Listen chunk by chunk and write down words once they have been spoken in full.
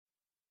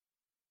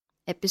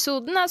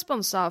Episoden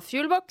sponset av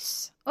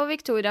Fuelbox og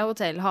Victoria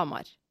Hotel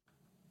Hamar.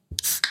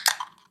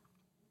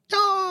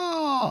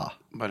 Ja!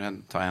 Bare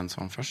ta en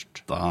sånn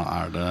først.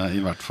 Da det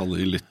i hvert fall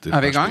i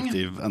Er vi i gang?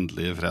 lytterperspektiv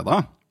endelig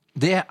fredag.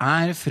 Det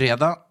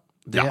fredag.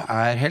 Det Ja.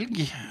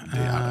 helg.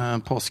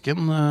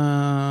 Påsken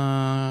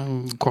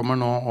kommer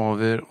nå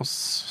over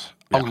oss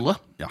alle,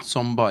 Ja.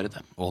 som bare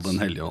det. Og Den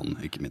hellige ånd,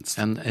 ikke minst.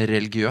 En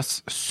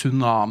religiøs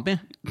tsunami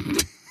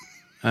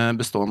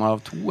bestående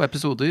av 2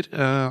 episoder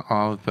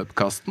av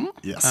Pubcasten.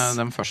 Yes.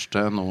 Den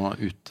første nå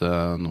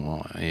ute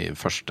nå i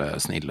første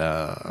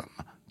snille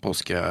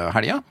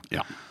påskehelga.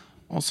 Ja,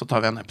 Og så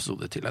tar vi en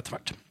episode til etter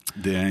hvert.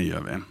 det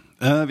gjør vi.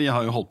 Vi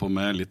har jo holdt på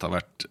med litt av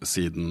hvert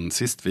siden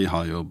sist. Vi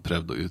har jo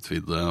prøvd å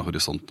utvide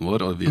horisonten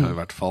vår, og vi har i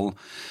hvert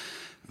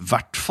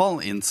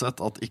fall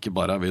innsett at ikke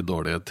bare vi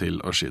dårlige til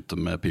å skyte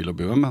med pil og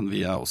bue, men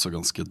vi også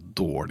ganske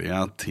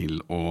dårlige til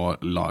å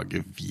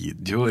lage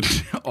videoer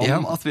om Ja.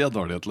 at vi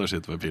dårlige til å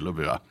skyte med pil og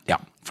bue. Ja,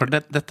 for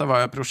dette var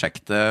jo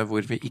prosjektet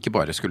hvor vi ikke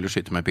bare skulle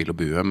skyte med pil og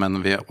bue,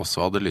 men vi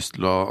også hadde lyst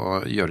til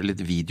å gjøre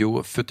litt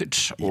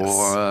video-footage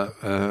og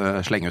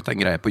slenge ut en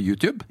greie på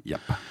YouTube,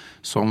 Jepp.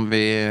 som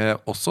vi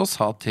også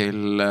sa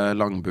til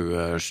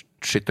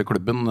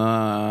Langbueskytterklubben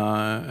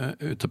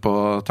ute på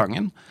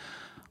Tangen,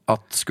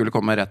 at skulle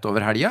komme rett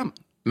over helga.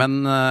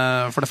 Men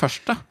for det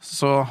første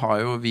så har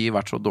jo vi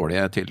vært så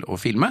dårlige til å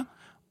filme.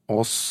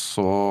 Og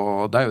så,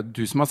 det jo du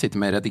som har sittet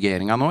med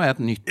redigeringa nå, et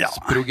nytt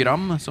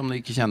program som du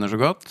ikke kjenner så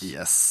godt.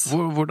 Yes.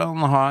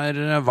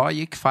 Hva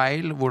gikk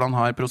feil? Hvordan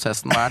har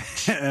prosessen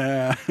vært?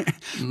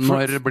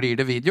 Når blir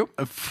det video?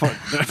 For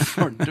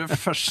det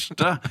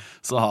første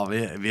så har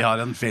vi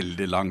har en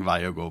veldig lang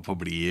vei å gå på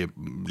å bli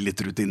litt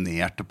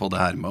rutinerte på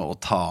det her med å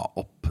ta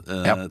opp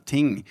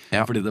ting.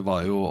 Ja. Fordi det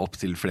var jo opp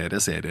til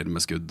flere serier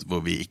med skudd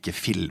hvor vi ikke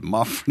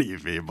filma, fordi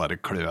vi bare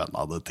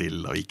kløna det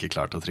til og ikke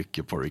klarte å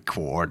trykke på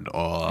record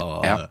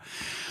og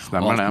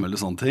Stemmer alt det. mulig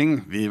sånne ting.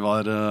 Vi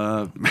var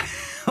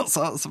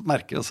så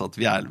merker vi også at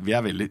vi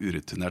er veldig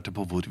urutinerte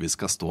på hvor vi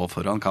skal stå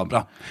foran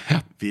kamera.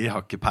 Vi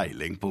har ikke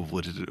peiling på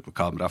hvor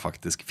kamera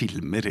faktisk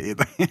filmer i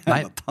det.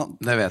 Nei,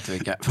 det vet vi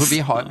ikke. For vi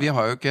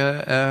har jo ikke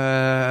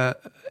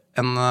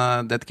en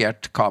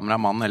dedikert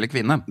kameramann eller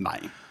kvinne.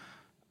 Nei.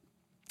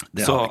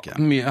 Det Så har vi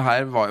ikke. mye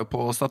her var jo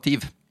på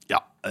stativ.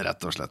 Ja,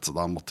 rett og slett. Så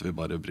da måtte vi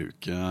bare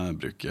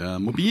bruke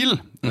mobil.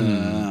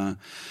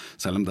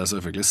 Selv om det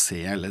selvfølgelig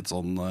ser litt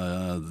sånn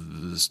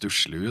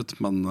stusslig ut,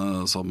 men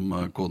som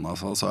kona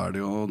sa, så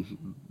det jo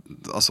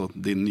altså,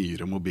 de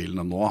nyere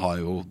mobilene nå har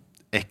jo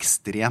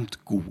ekstremt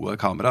gode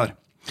kameraer.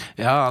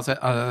 Ja, altså,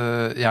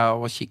 jeg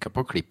har kikket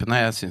på klippene.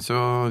 Jeg synes jo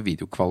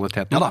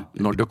videokvaliteten Ja da.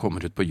 når det kommer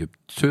ut på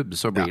YouTube,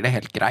 så blir det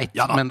helt greit.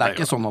 Ja da, Men det det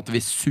ikke gjør sånn at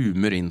vi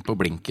zoomer inn på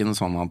blinken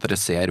sånn at dere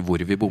ser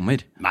hvor vi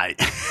bommer. Nei,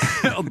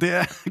 og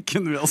det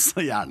kunne vi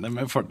også gjerne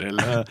med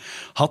fordel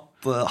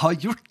ha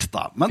gjort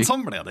da. Men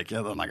sånn ble det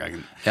ikke denne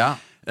gangen. Ja.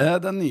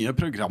 Det nye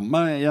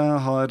programmet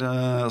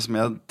som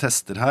jeg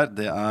tester her,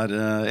 det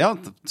ja,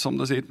 som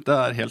du sier, det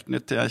helt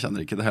nytt. Jeg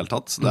kjenner ikke det helt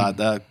tatt. Så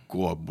det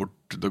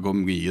går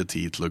mye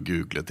tid til å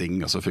google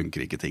ting, og så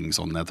funker ikke ting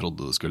sånn jeg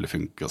trodde det skulle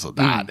funke. Så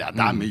det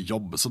mye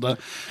jobb. Så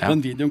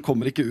den videoen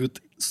kommer ikke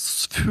ut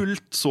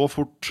fullt så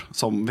fort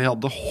som vi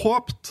hadde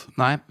håpt.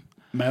 Nei.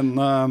 Men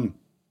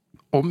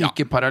Om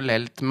ikke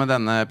parallelt med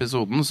denne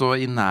episoden, så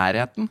i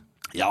nærheten.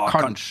 ja,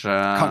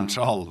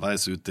 Kanskje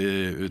halvveis ut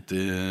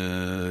i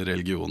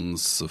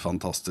religionens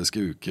fantastiske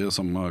uke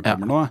som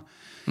kommer nå.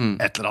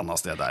 Et eller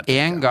annet sted der.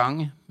 En gang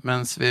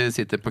mens vi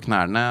sitter på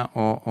knærne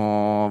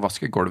og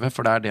vasker gulvet,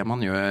 for det det man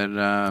gjør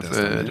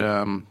før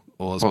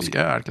Og påske,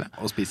 det ikke det?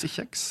 Og spise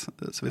kjeks,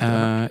 så vidt jeg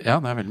vet. Ja,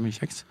 det veldig mye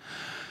kjeks.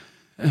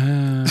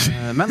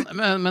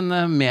 Men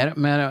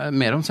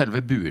mer om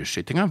selve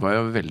bueskytinga var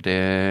jo veldig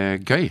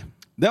gøy.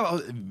 Det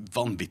var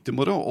vanvittig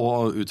moro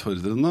og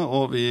utfordrende,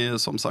 og vi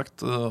som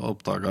sagt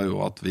oppdaget jo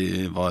at vi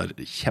var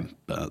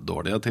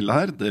kjempedårlige til det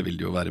her. Det vil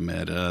jo være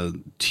mer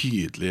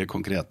tydelige,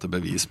 konkrete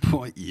bevis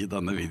på i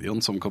denne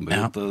videoen som kommer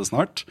ut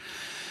snart,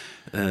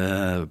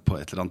 på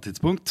et eller annet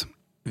tidspunkt.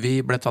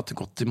 Vi ble tatt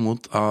godt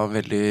imot av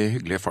veldig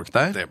hyggelige folk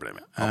der. Det ble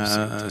vi,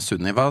 absolutt.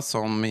 Sunniva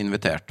som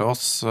inviterte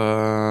oss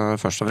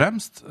først og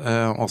fremst.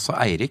 Også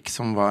Eirik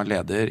som var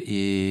leder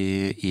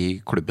i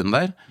klubben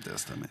der. Det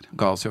stemmer.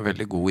 Ga oss jo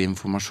veldig god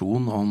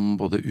informasjon om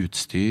både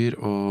utstyr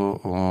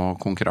og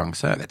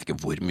konkurranse. Jeg vet ikke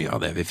hvor mye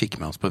av det vi fikk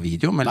med oss på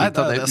video, men litt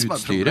av det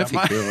utstyret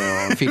fikk vi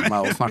jo filmet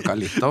og snakket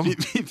litt om.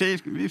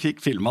 Vi fikk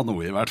filmet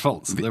noe i hvert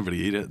fall, så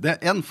det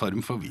en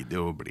form for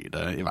video blir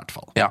det i hvert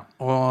fall. Ja,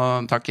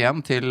 og takk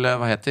igjen til,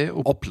 hva heter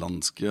de?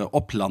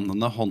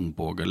 Opplandene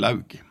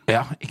håndbågelaug.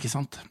 Ja, ikke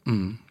sant?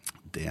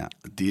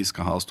 De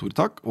skal ha stor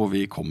takk, og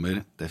vi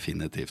kommer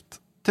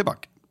definitivt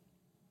tilbake.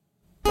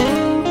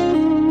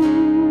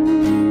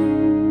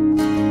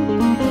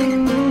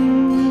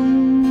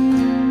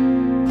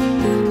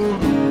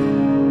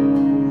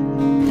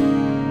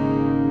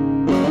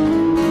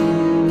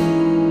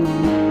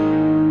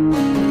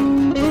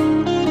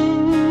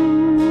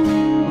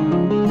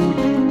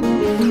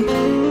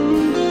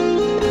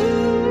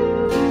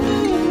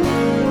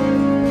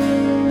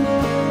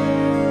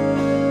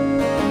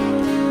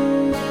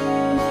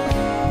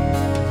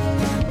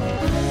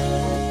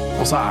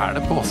 så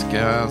det påske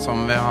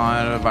som vi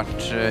har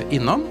vært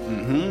innom.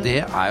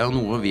 Det jo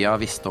noe vi har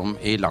visst om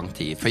i lang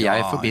tid. For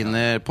jeg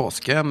forbinder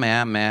påske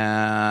med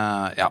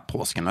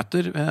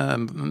påskenøtter,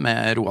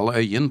 med Roald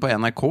Øyen på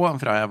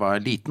NRK fra jeg var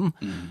liten.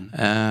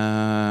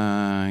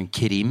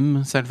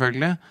 Krim,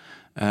 selvfølgelig.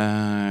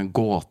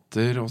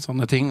 Gåter og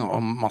sånne ting. Og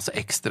masse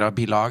ekstra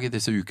bilag i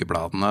disse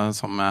ukebladene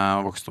som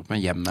jeg vokste opp med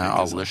hjemme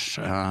alders.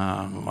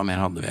 Hva mer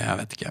hadde vi? Jeg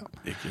vet ikke.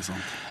 Ikke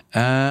sant.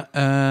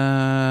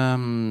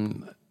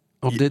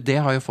 Og det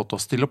har jo fått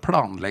oss til å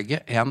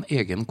planlegge en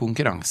egen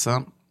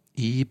konkurranse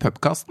i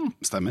Pubcasten.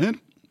 Stemmer.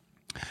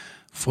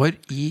 For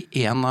i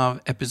en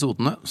av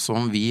episodene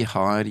som vi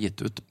har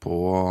gitt ut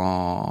på,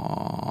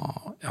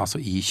 altså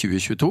i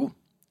 2022,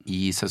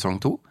 i sesong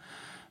 2,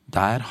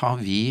 der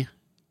har vi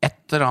et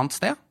eller annet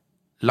sted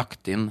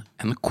lagt inn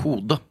en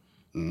kode.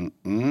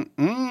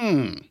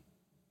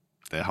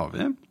 Det har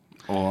vi.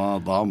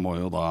 Og da må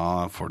jo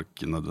da folk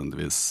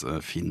nødvendigvis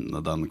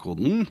finne den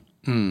koden.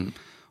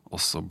 Og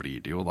så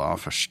blir det jo da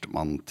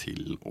førstemann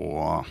til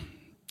å,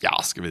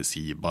 skal vi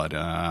si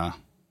bare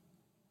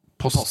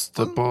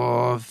poste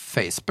på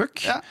Facebook.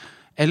 Ja.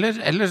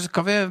 Eller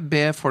skal vi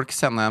be folk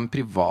sende en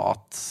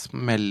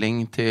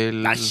privatmelding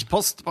til... Nei,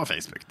 post på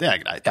Facebook, det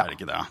greit, det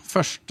ikke det?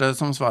 Første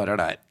som svarer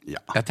der.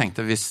 Ja. Jeg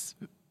tenkte hvis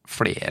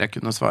flere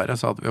kunne svare,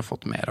 så hadde vi jo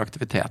fått mer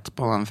aktivitet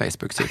på den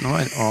Facebook-siden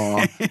vår, og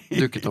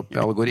dukket opp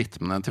i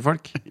algoritmene til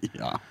folk.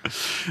 Ja.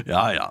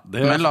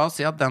 Men la oss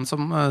si at den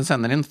som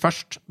sender inn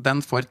først,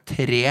 den får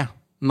 3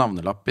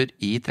 navnelapper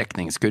i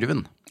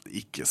trekningskurven.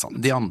 Ikke sant.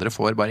 De andre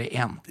får bare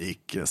 1.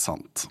 Ikke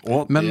sant.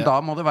 Men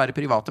da må det være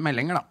private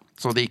meldinger da,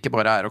 så det ikke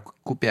bare å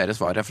kopiere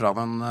svaret fra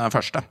den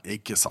første.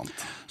 Ikke sant.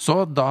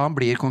 Så da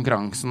blir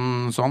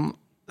konkurransen sånn.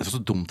 Det så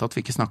dumt at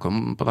vi ikke snakker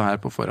om på det her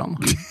på forhånd.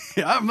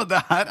 Ja, men det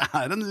her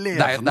en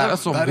levende,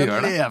 det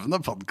en levende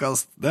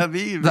podcast. Det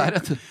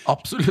et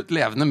absolutt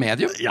levende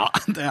medium. Ja,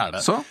 det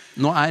det. Så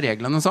nå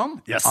reglene sånn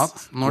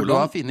at når du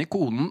har finnet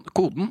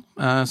koden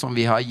som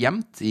vi har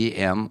gjemt i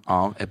en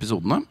av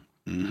episodene,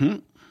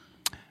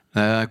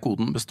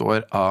 koden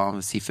består av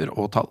siffer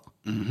og tall,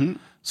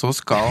 så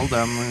skal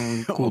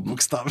den koden... Og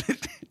bokstaver.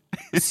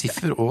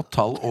 Siffer og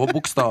tall og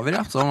bokstaver,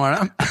 ja, sånn var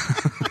det.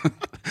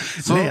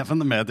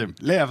 Levende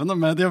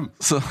medium.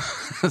 Så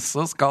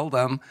skal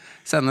den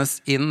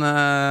sendes inn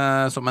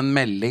som en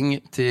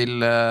melding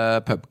til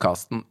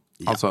Pubcasten.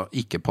 Altså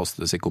ikke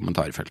postes i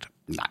kommentarfeltet.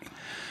 Nei.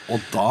 Og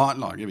da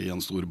lager vi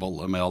en stor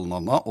bolle med alle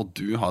navnene, og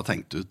du har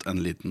tenkt ut en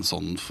liten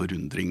sånn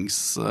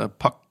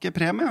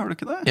forundringspakkepremie, har du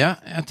ikke det? Ja,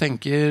 jeg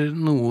tenker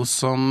noe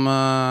som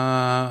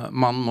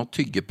man må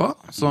tygge på,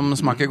 som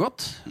smaker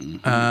godt.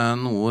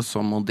 Noe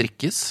som må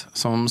drikkes,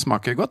 som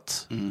smaker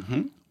godt.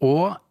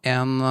 Og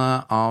en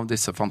av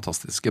disse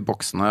fantastiske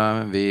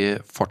boksene vi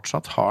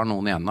fortsatt har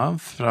noen igjen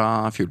av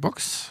fra Fuelbox,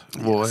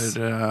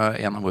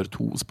 en av våre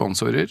 2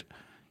 sponsorer.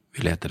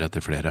 Vi leter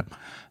etter flere.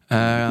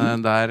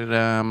 Der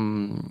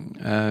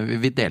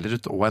vi deler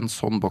ut også en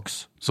sånn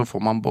boks. Så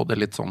får man både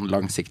litt sånn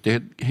langsiktig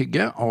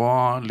hygge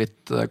og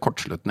litt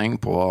kortslutning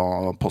på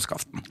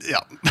påskeaften. Ja.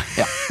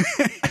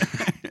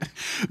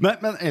 Men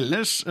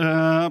ellers,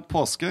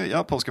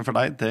 påske for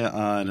deg,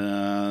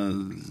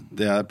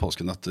 det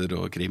påskenøtter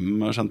og krim,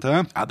 skjønte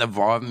jeg? Ja, det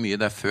var mye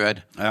det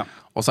før. Ja.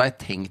 Og så har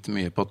jeg tenkt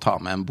mye på å ta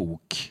med en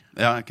bok.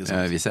 Ja, ikke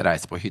sant. Hvis jeg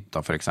reiser på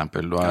hytta, for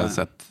eksempel. Du har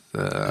sett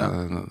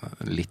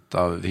litt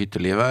av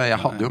hyttelivet. Jeg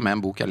hadde jo med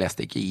en bok, jeg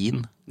leste ikke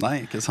inn. Nei,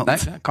 ikke sant. Det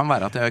kan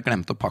være at jeg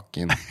glemte å pakke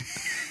inn.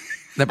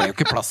 Det ble jo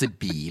ikke plass i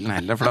bilen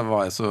heller, for du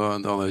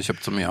hadde jo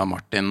kjøpt så mye av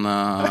Martin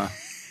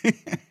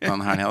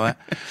den helgen det.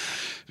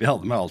 Vi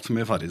hadde med alt for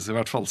mye Farris i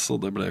hvert fall, så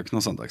det ble jo ikke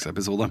noen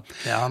søndagsepisode.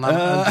 Ja, nei,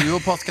 du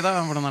og påske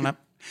da, hvordan det?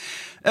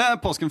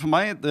 Påsken for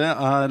meg, det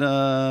har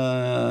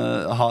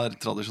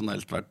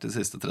tradisjonelt vært de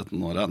siste 13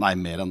 årene, nei,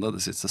 mer enn det,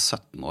 de siste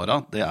 17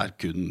 årene, det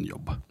kun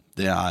jobb.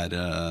 Det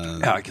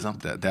ja, ikke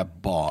sant? Det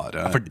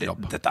bare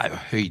jobb. Dette jo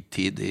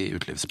høytid i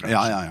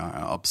utelivsbransjen. Ja,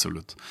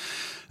 absolutt.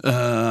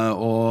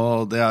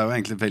 Og det jo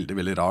egentlig veldig,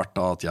 veldig rart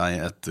da, at jeg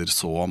etter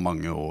så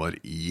mange år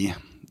i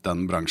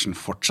den bransjen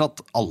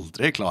fortsatt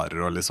aldri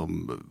klarer å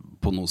liksom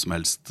på noe som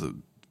helst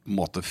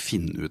måte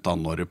finne ut av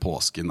når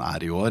påsken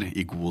i år,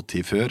 i god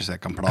tid før, så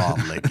jeg kan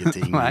planlegge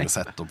ting,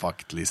 sette opp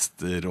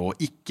vaktlister, og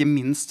ikke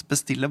minst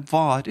bestille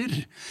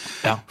varer.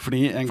 Ja.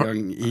 Fordi en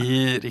gang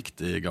i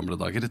riktig gamle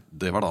dager,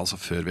 det var da altså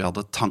før vi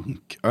hadde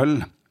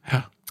tankøl,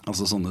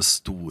 altså sånne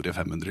store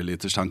 500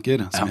 liters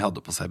tanker, som vi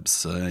hadde på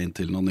Sebs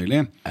inntil nå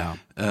nylig.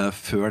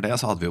 Før det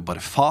så hadde vi jo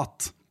bare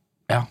fat.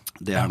 Ja.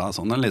 Det da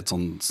sånn en litt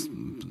sånn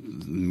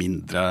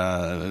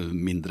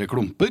mindre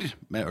klumper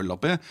med øl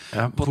oppi.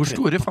 Ja. Hvor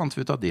store fant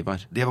vi ut at de var?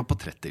 De var på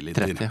 30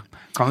 liter. 30.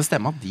 Kan det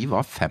stemme at de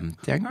var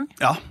 50 en gang?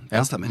 Ja,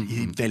 det stemmer.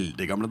 I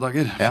veldig gamle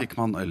dager fikk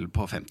man øl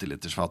på 50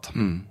 liters fat.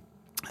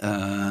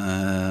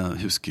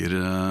 Husker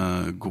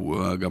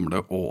gode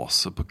gamle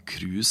Åse på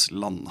Krus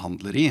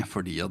landhandleri,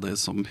 for de av det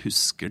som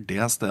husker det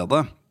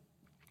stedet.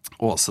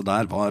 Åse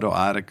der var og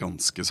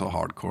ganske så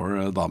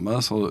hardcore dame,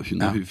 så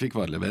hun fikk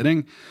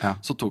varelevering.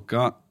 Så tok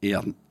hun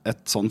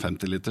et sånn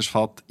 50 liters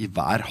fat i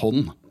hver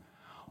hånd.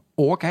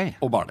 Ok.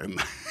 Og bar den.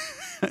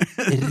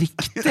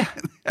 Riktig.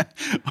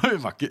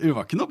 Hun var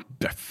ikke noe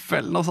bøff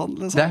eller noe sånt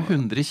liksom. Det er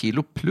 100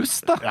 kilo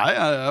pluss da.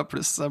 Ja,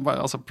 pluss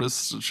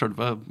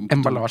selve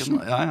Emballasjen.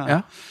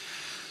 Ja.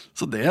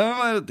 Så det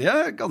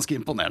er ganske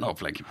imponerende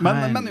opplegg.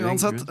 Men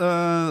uansett,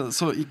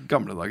 så i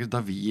gamle dager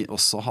da vi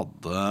også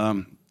hadde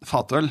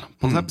fatøl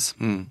på Sebs,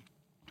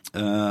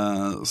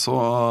 så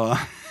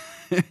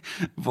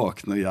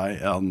våkner jeg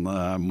en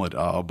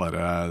morgen og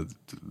bare,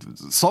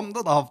 som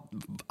det da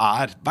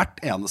er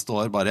hvert eneste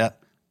år, bare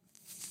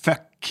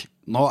fuck,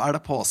 nå er det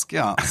påske,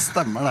 ja,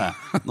 stemmer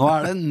det. Nå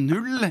er det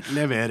 0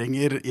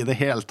 leveringer i det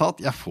hele tatt.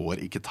 Jeg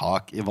får ikke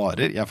tak i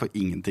varer. Jeg får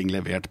ingenting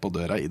levert på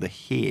døra i det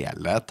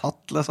hele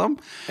tatt, liksom.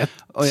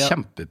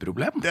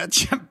 Kjempeproblem. Det er et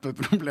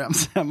kjempeproblem,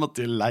 så jeg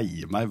måtte jo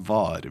leie meg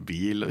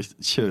varebil og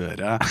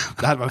kjøre.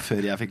 Det her var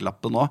før jeg fikk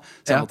lappen nå,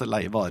 så jeg måtte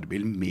leie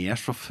varebil med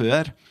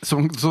sjåfør. Så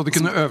du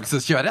kunne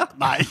øvelseskjøre?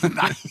 Nei.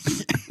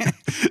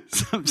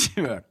 Som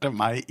kjørte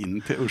meg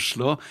inn til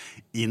Oslo,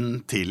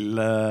 inn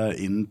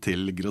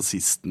til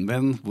grossisten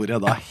min, hvor jeg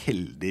da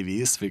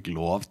heldigvis fikk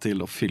lov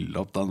til å fylle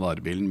opp den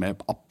varebilen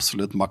med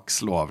absolutt maks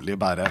lovlig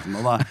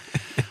bæreevne da.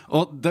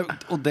 Og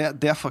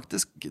det er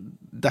faktisk,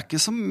 det er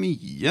ikke så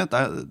mye,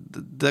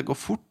 det går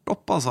fort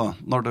opp altså,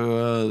 for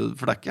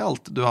det er ikke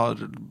alltid du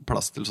har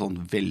plass til sånn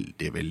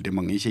veldig, veldig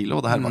mange kilo,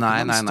 og det her var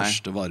ikke den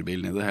største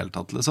varebilen i det hele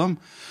tatt liksom.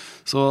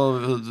 Så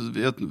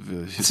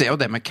ser jo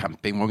det med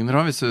campingvogner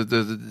også. Hvis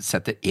du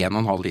setter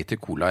 1,5 liter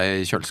cola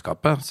i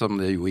kjøleskapet, som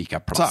det jo ikke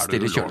er plass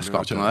til i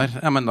kjøleskapene der,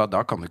 ja, men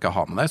da kan du ikke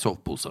ha med deg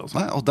sovepose og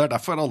sånn. Nei, og det er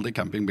derfor alle de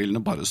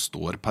campingbilene bare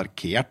står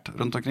parkert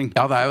rundt omkring.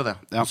 Ja, det er jo det.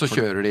 Og så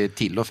kjører de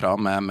til og fra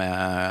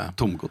med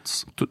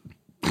tomgods.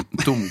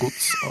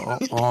 Tomgods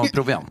og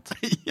proviant.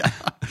 Ja.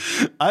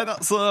 Neida,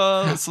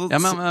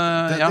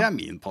 det er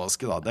min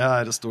påske da. Det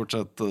er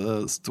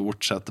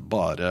stort sett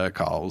bare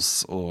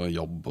kaos og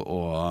jobb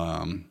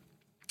og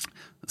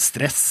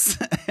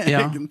stress,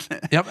 egentlig.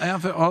 Ja,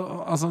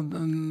 altså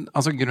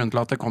grunnen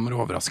til at det kommer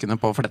overraskende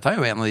på, for dette er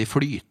jo en av de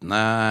flytende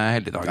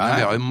helligdagene.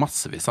 Vi har jo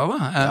massevis av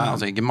det.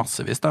 Altså ikke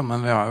massevis da,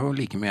 men vi har jo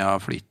like mye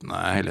av flytende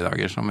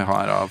helligdager som vi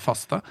har av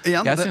faste.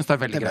 Jeg synes det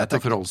er veldig greit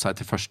å forholde seg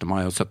til 1.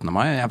 mai og 17.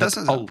 mai. Jeg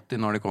vet alltid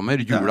når det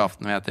kommer.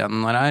 Julaften vet jeg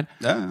når det er.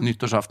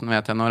 Nyttårsaften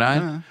vet jeg når det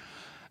er.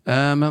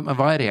 Men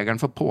hva er regelen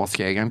for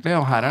påske egentlig?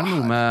 Og her er det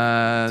noe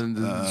med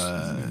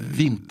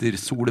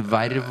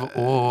vintersolverv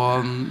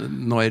og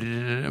når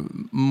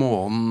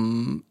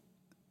månen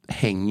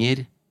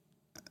henger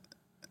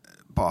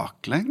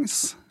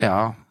baklengs.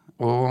 Ja,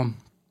 og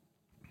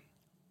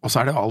så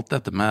er det jo alt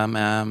dette med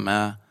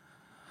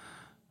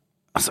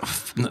altså,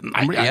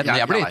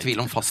 jeg ble i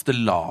tvil om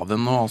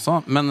fastelavn nå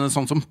også. Men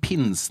sånn som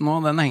pinsen nå,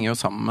 den henger jo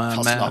sammen med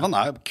fastelavn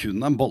er kun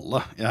en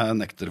bolle. Jeg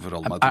nekter å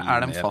forholde meg til Er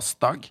det en fast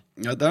dag?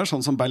 Ja, det er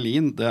sånn som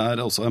Berlin. Det er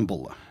også en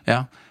bolle.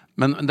 Ja,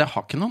 men det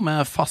har ikke noe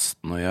med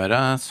fasten å gjøre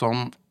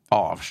som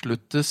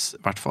avsluttes,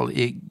 i hvert fall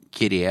i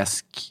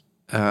gresk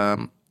hva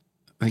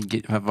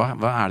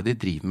er det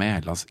de driver med i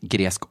Hellas?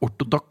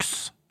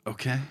 Gresk-ortodoks.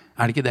 Okay.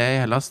 Er det ikke det i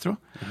Hellas, tro?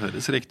 Det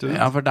høres riktig ut.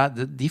 Ja, for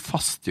de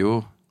faster jo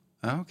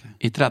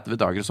i 30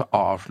 dager, så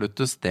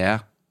avsluttes det.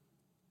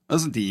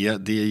 Altså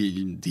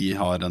de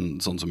har en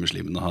sånn som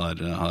muslimene har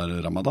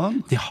ramadan?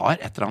 De har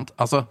et eller annet.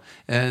 Altså,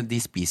 de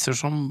spiser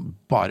som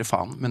bare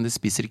faen, men de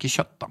spiser ikke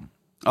kjøtt da.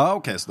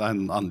 Ok, så det er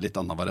en litt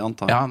annen variant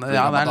da.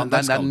 Ja,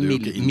 der skal du jo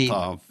ikke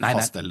innta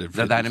fast eller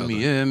det er en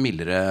mye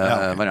mildere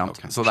variant.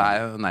 Okay, så det er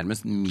jo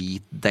nærmest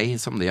meat day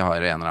som de har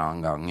en eller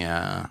annen gang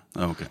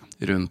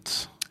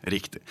rundt.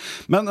 Riktig.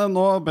 Men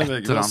nå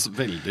beveger vi oss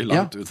veldig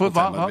langt ut på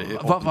temaet vi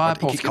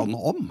åpenbart ikke kan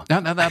noe om.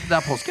 Ja, det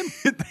er påsken.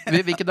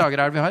 Hvilke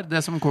dager er det vi har? Det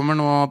som kommer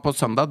nå på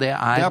søndag, det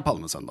er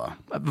palmesøndag.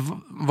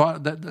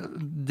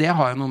 Det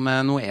har jo noe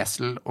med noe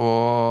esel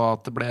og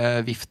at det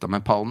ble vifta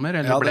med palmer,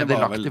 eller ble det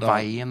lagt i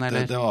veien?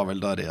 Eller? Det var vel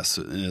da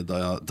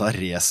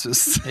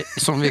Jesus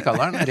som vi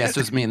kaller den,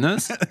 Jesus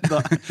minus.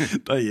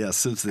 Da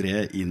Jesus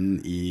red inn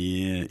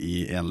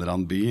i en eller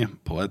annen by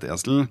på et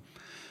esel.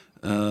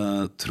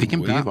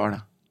 Hvilken by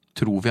var det?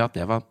 Tror vi at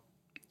det var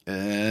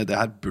det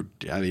her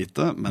burde jeg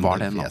vite, men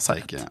det vet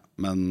jeg ikke.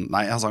 Men,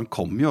 nei, altså han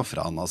kom jo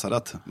fra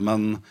Nazaret.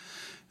 Men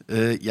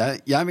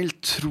jeg vil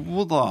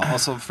tro da,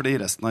 altså, fordi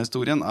resten av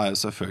historien er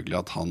jo selvfølgelig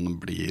at han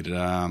blir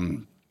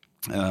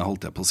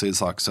holdt jeg på å si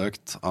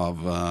saksøkt av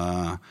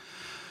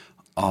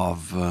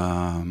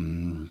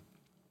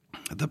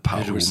The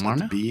Powers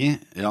That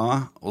Be.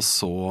 Ja, og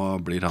så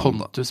blir han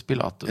Pontus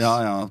Pilatus.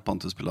 Ja,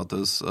 Pontus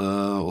Pilatus.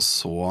 Og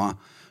så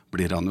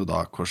blir han jo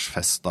da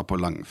korsfestet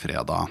på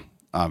langfredag,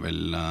 er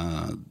vel,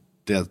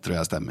 det tror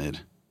jeg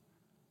stemmer.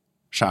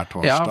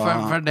 Skjærtorsdag. Ja,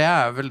 for det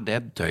er vel det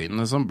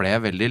døgnet som ble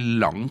veldig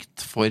langt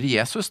for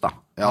Jesus da.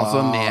 Ja.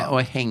 Altså med å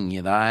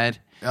henge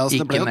der,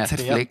 altså ikke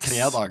Netflix,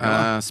 tre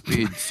dager,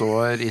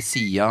 spydsår i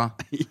sida.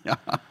 Ja,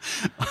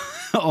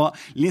 og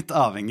litt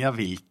avhengig av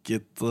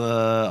hvilke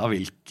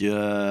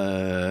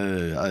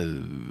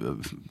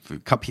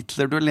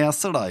kapitler du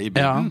leser da i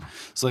Bibelen.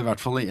 Så i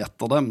hvert fall i ett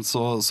av dem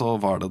så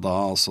var det da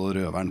altså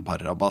røveren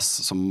Barabbas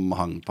som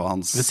hang på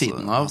hans ved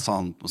siden av.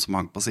 Som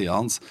hang på siden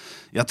hans.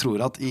 Jeg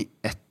tror at i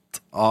ett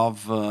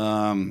av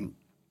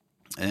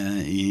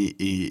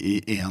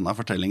i en av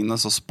fortellingene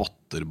så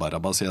spotter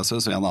Barabbas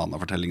Jesus, og i en annen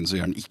av fortellingene så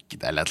gjør han ikke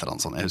det, eller et eller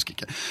annet sånt, jeg husker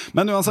ikke.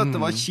 Men uansett,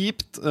 det var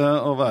kjipt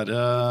å være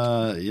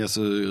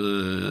Jesus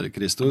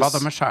Kristus. Hva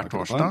da med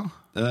skjærtorsdag?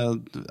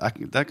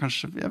 Det er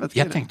kanskje, jeg vet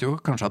ikke. Jeg tenkte jo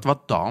kanskje at det var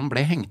da han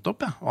ble hengt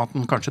opp, ja, og at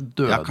han kanskje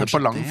døde kanskje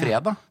på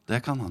langfredag. Det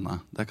kan hende.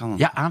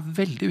 Jeg er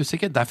veldig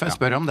usikker, derfor jeg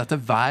spør om dette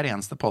hver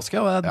eneste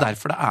påske, og det er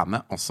derfor det er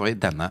med også i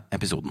denne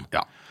episoden.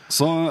 Ja.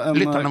 Så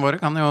Lytterne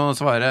våre kan jo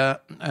svare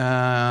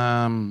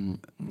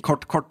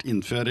kort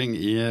innføring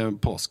i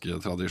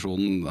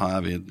påsketradisjonen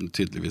har vi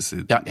tydeligvis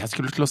Ja, jeg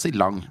skulle til å si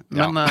lang,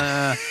 men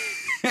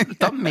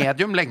da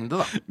medium lengde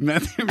da.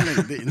 Medium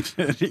lengde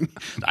innføring.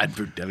 Nei,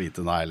 burde jeg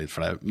vite, nå er jeg litt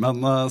flau. Men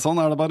sånn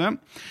er det bare.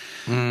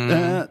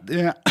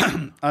 Det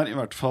er i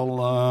hvert fall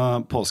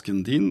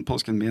påsken din,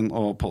 påsken min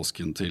og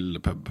påsken til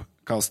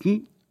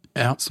pubcasten,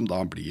 som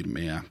da blir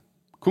med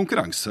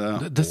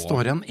konkurranse. Det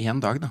står igjen en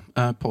dag da,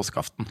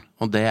 påskeaften,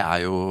 og det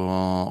er jo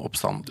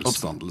oppstandelsen.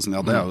 Oppstandelsen,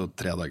 ja, det er jo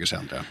 3 dager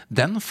senere.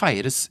 Den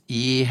feires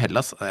i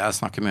Hellas. Jeg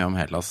snakker mye om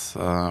Hellas,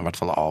 i hvert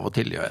fall av og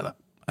til gjør jeg det.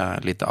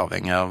 Litt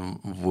avhengig av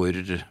hvor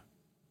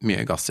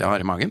mye gass jeg har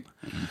i magen.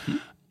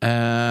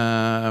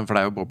 For det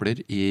er jo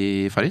bobler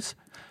i Faris.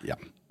 Ja.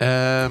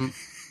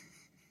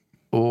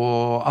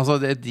 Og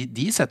altså,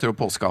 de setter jo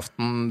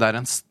påskeaften. Det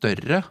er en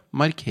større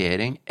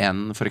markering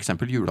enn for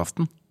eksempel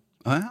julaften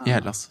i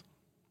Hellas.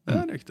 Det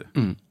er riktig.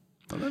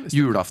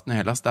 Julaften i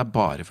Hellas, det er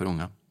bare for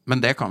unge. Men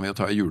det kan vi jo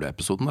ta i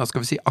juleepisoden. Da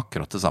skal vi si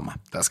akkurat det samme.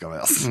 Det skal vi,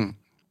 altså.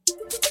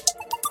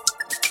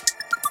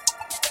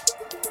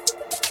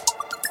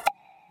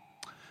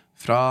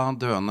 Fra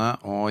døende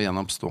og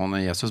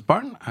gjenoppstående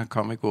Jesusbarn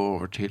kan vi gå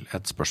over til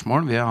et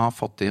spørsmål vi har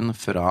fått inn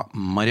fra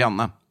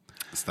Marianne.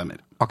 Stemmer.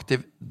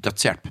 Aktiv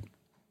dødshjelp.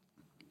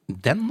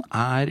 Den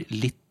er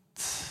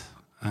litt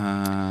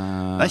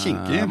det er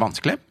kinkig.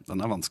 Vanskelig.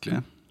 Den er vanskelig.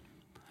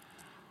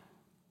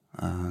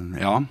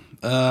 Ja.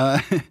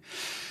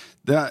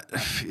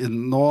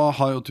 Nå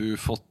har jo du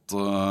fått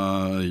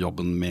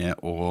jobben med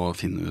å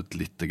finne ut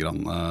litt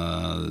grann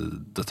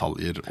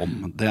detaljer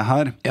om det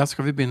her. Ja,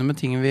 skal vi begynne med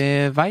ting vi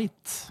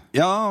vet?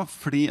 Ja,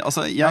 fordi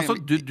altså,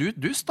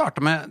 du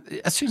starter med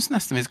jeg synes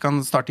nesten vi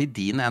kan starte i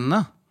din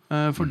ende.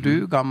 For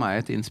du ga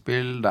meg et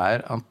innspill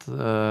der at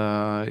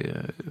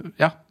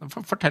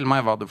fortell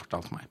meg hva du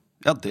fortalte meg.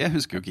 Ja, det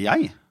husker jo ikke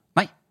jeg.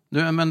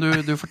 Nei, men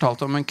du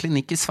fortalte om en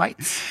klinikk i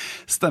Sveits.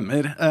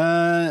 Stemmer.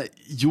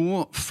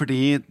 Jo,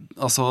 fordi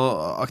altså,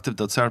 aktiv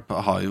dødshjelp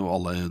har jo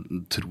alle,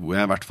 tror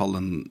jeg, i hvert fall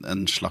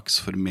en slags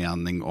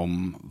formening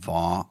om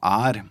hva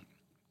er.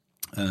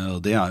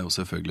 Det er jo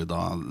selvfølgelig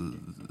da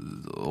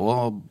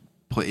å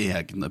på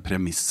egne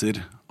premisser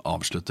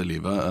avslutte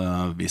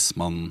livet hvis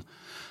man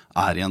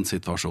er i en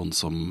situasjon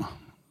som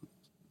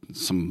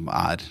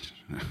er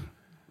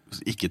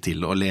ikke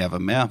til å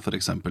leve med, for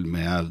eksempel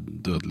med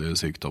dødelige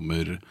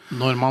sykdommer.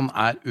 Når man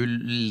er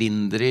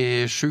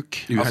ulindrig syk.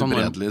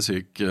 Uhelbredelig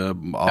syk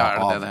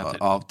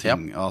av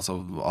ting, altså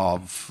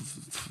av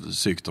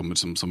sykdommer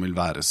som vil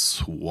være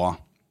så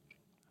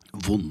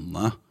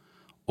vonde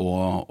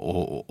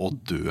å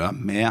dø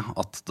med,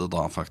 at det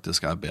da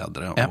faktisk er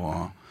bedre.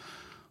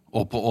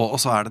 Og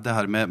så er det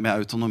her med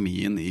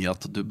autonomien i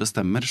at du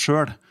bestemmer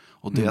selv.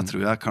 Og det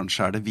tror jeg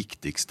kanskje er det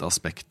viktigste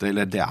aspektet,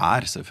 eller det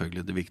er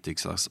selvfølgelig det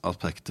viktigste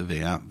aspektet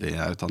ved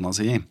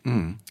eutanasi.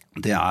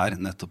 Det er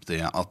nettopp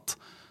det at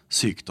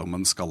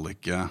sykdommen skal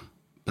ikke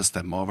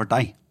bestemme over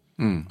deg.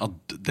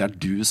 At det er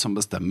du som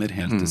bestemmer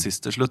helt til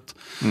siste slutt.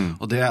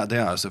 Og det er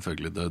jo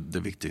selvfølgelig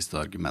det viktigste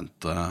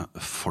argumentet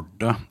for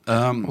det.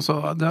 Og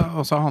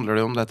så handler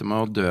det jo om dette med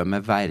å dø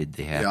med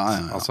verdighet.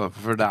 Altså,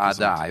 for det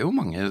er jo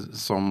mange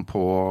som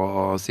på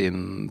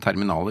sin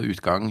terminale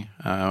utgang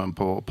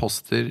på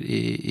poster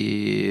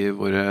i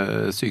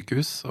våre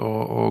sykehus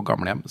og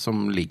gamlehjem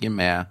som ligger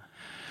med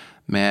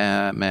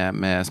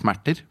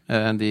smerter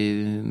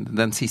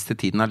den siste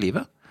tiden av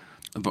livet.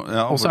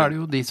 Og så er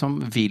det jo de som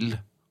vil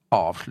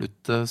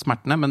avslutte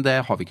smertene, men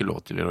det har vi ikke lov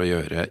til å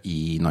gjøre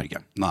i Norge.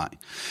 Nei.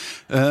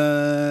 Det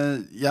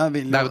er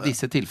jo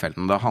disse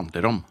tilfellene det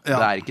handler om. Det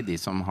er ikke de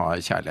som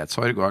har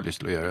kjærlighetssorg og har lyst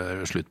til å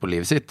gjøre slutt på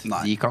livet sitt.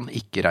 De kan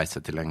ikke reise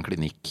til en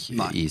klinikk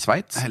i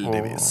Sveits.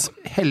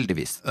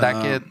 Heldigvis. Det er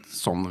ikke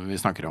sånn vi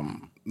snakker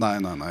om. Nei.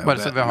 Bare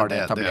så vi har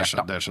det etablert.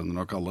 Det skjønner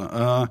nok alle.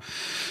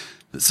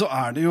 Så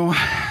er det jo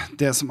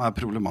det som er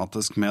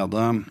problematisk med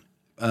det,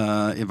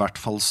 i hvert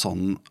fall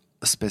sånn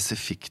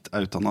spesifikt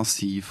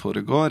eutanasi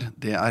foregår,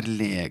 det er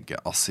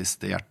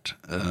legeassistert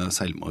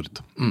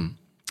selvmord.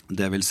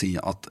 Det vil si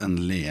at en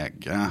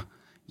lege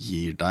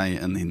gir deg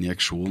en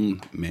injeksjon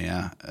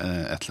med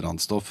et eller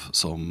annet stoff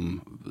som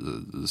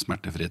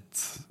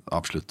smertefritt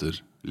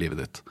avslutter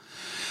livet ditt.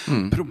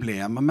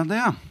 Problemet med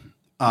det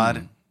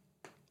er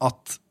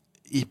at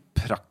i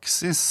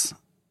praksis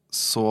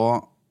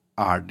så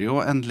er det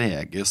jo en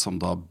lege som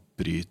da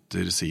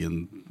bryter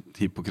sin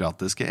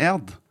hippokratiske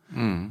ed,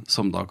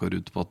 som da går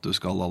ut på at du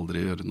skal aldri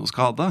gjøre noe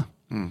skade.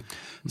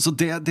 Så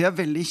det er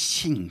veldig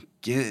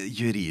kinkig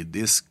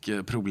juridisk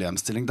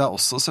problemstilling. Det er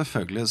også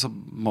selvfølgelig, så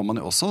må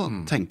man jo også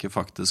tenke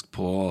faktisk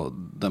på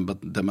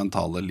det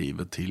mentale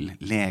livet til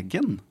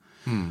legen.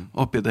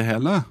 oppi det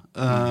hele.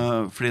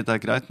 Fordi det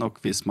greit nok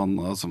hvis man,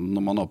 altså,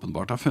 når man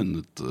åpenbart har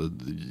funnet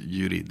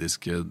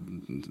juridiske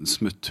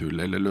smutthull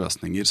eller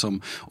løsninger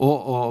som,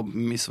 og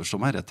misforstå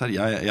meg rett her,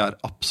 jeg er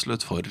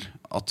absolutt for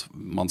at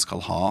man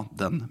skal ha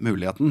den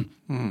muligheten.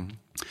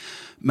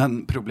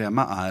 Men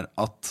problemet er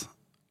at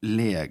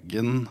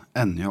legen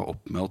ender jo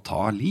opp med å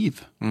ta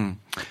liv.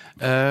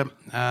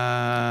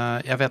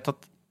 Jeg vet at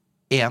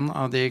en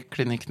av de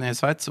klinikkene i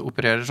Sveits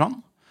opererer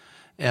sånn.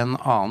 En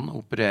annen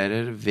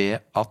opererer ved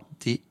at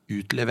de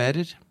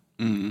utleverer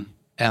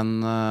en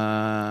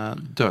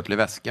dødelig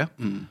væske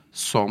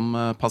som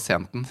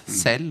pasienten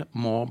selv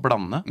må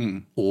blande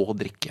og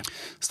drikke.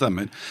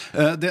 Stemmer.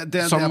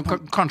 Som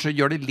kanskje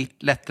gjør det litt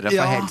lettere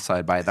for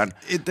helsearbeideren.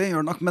 Det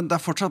gjør nok, men det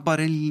er fortsatt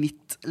bare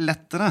litt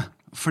lettere.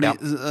 Fordi,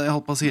 jeg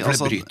holdt på å si, for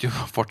det bryter jo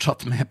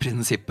fortsatt med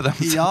prinsippet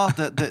deres. Ja,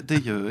 det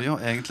gjør jo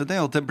egentlig det,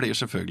 og det blir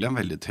selvfølgelig en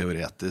veldig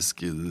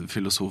teoretisk,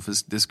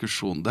 filosofisk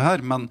diskusjon det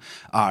her, men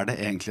er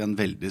det egentlig en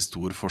veldig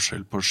stor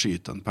forskjell på å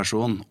skyte en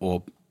person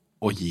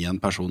og gi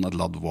en person et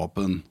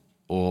laddvåpen,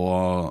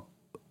 og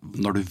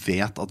når du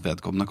vet at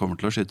vedkommende kommer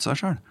til å skyte seg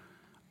selv?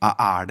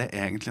 Er det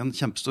egentlig en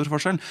kjempestor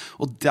forskjell?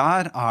 Og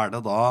der er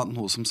det da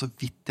noe som så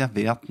vidt jeg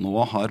vet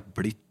nå har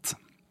blitt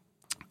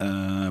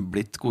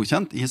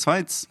godkjent i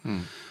Sveits,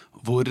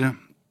 hvor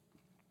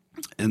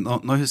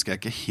nå husker jeg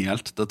ikke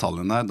helt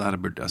detaljene her, der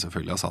burde jeg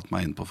selvfølgelig ha satt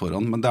meg inn på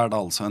forhånd, men det er da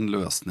altså en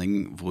løsning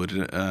hvor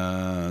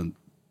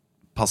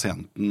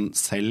pasienten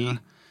selv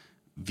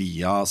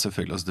via,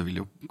 selvfølgelig, altså det vil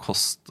jo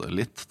koste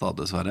litt da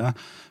dessverre,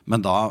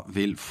 men da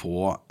vil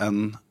få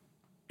en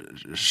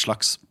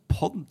slags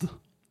pod,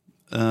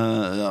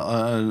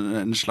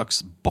 en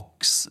slags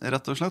boks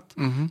rett og slett,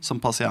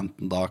 som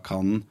pasienten da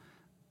kan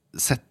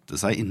sette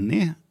seg inn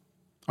i,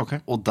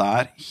 og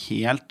der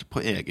helt på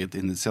eget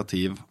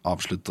initiativ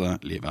avslutte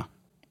livet.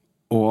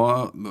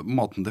 Og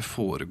måten det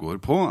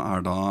foregår på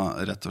er da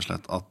rett og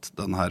slett at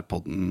den her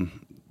pod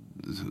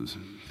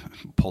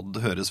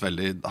høres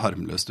veldig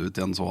harmløst ut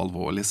i en så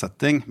alvorlig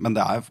setting, men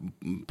det er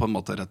på en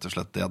måte rett og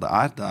slett det det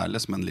er. Det er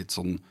liksom en litt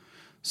sånn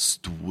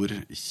stor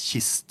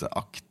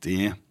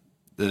kisteaktig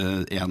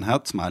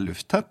enhet som er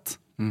lufttett,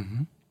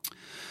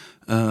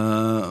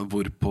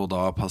 hvorpå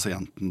da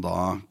pasienten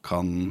da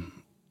kan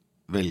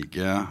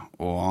velge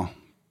å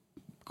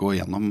gå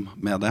gjennom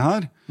med det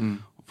her,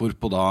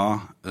 hvorpå da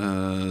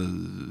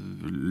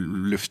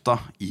lufta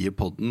i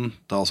podden,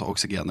 da altså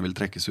oksygenet vil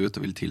trekkes ut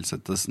og vil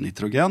tilsettes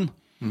nitrogen,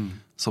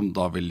 som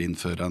da vil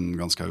innføre en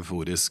ganske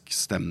euforisk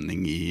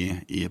stemning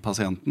i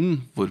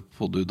pasienten,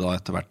 hvorpå du da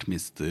etter hvert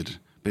mister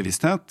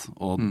bevissthet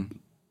og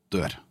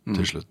dør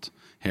til slutt.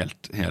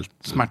 Helt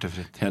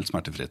smertefritt. Helt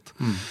smertefritt.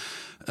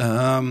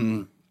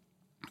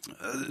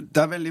 Det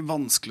er veldig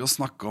vanskelig å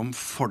snakke om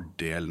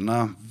fordelene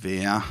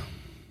ved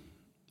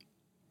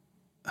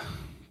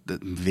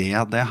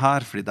det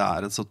her, fordi det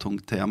er et så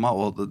tungt tema,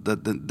 og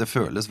det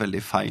føles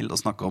veldig feil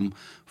å snakke om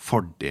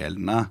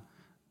fordelene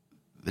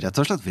rett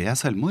og slett ved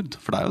selvmord,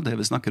 for det er jo det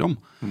vi snakker om.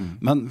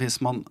 Men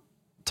hvis man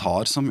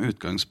tar som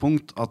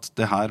utgangspunkt at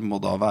det her må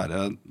da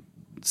være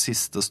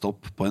siste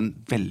stopp på en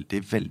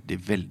veldig, veldig,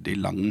 veldig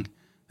lang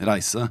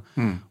reise,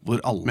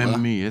 hvor alle... Med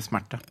mye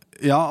smerte.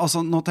 Ja, altså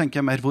nå tenker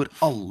jeg mer hvor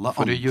alle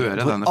for å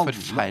gjøre denne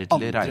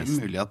forferdelige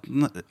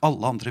reisen.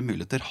 Alle andre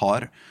muligheter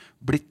har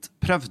blitt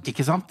prøvd.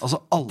 Ikke sant?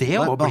 Altså alle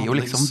blir jo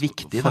liksom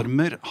viktig,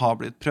 behandlingsformer har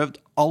blitt prøvd.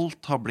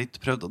 Alt har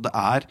blitt prøvd, og det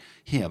er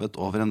hevet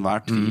over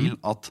enhver tvil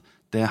at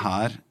det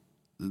her,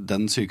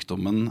 den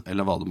sykdommen,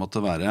 eller hva det måtte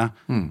være,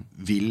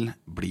 vil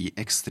bli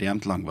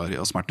ekstremt langvarig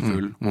og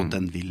smertefull, og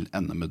den vil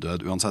ende med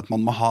død uansett.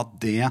 Man må ha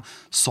det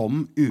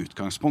som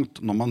utgangspunkt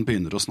når man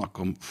begynner å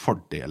snakke om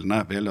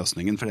fordelene ved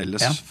løsningen, for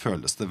ellers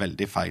føles det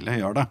veldig feil å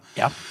gjøre det.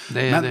 Ja,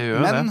 det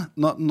gjør det. Men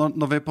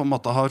når vi på en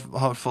måte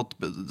har fått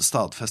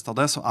stadfestet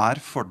det, så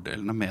er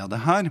fordelene med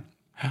det her,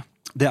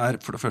 det er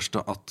for det første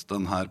at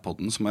denne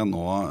podden som jeg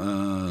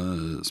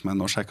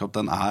nå sjekket opp,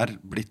 den er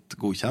blitt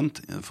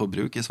godkjent for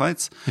bruk i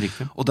Sveits.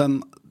 Riktig. Og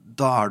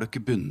da er du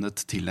ikke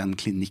bundet til en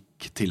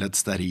klinikk, til et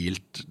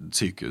sterilt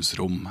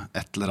sykehusrom,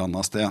 et eller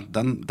annet sted.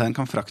 Den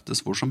kan fraktes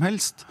hvor som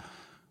helst.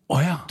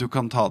 Du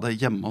kan ta det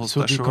hjemme hos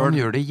deg selv. Så du kan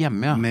gjøre det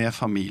hjemme, med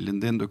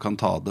familien din. Du kan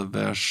ta det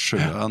ved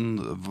sjøen,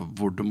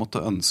 hvor du måtte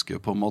ønske,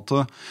 på en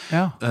måte.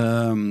 Ja.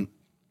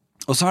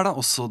 Og så er det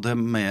også det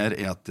mer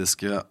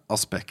etiske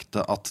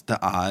aspektet at det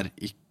er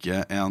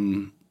ikke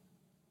en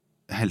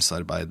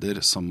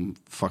helsearbeider som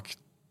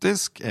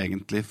faktisk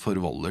egentlig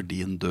forvolder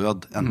din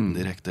død, enten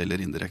direkte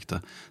eller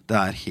indirekte. Det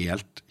er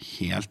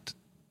helt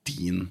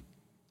din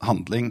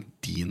handling,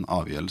 din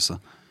avgjørelse.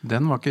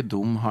 Den var ikke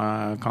dum,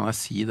 kan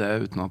jeg si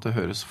det uten at det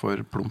høres for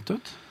plumpt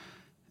ut?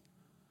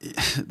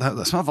 Det er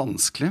det som er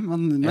vanskelig,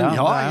 men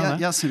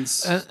jeg synes...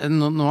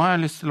 Nå har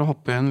jeg lyst til å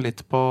hoppe inn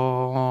litt på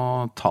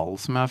tall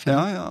som jeg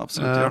har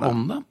funnet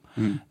om det.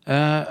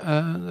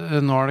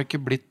 Nå har det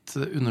ikke blitt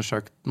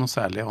undersøkt noe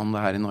særlig om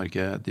det her i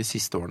Norge de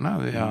siste årene.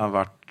 Vi har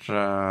vært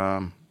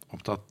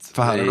opptatt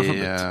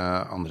i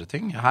andre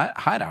ting. Her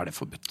er det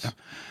forbudt.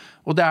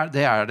 Og det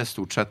er det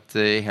stort sett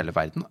i hele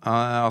verden.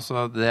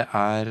 Altså det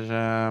er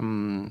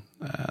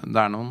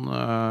noen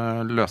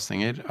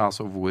løsninger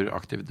altså hvor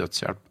aktiv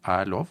dødshjelp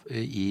er lov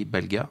i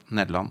Belgia,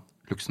 Nederland,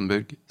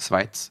 Luxembourg,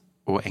 Sveits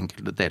og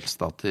enkelte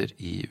delstater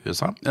i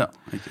USA. Ja,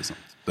 ikke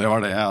sant. Det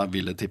var det jeg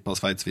ville tippe av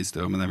Sveits, visste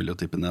jeg jo, men jeg ville jo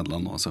tippe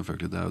Nederland nå,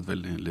 selvfølgelig. Det er jo et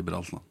veldig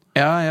liberalt land.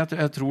 Ja,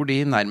 jeg tror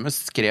de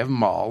nærmest skrev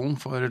malen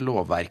for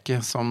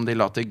lovverket som de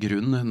la til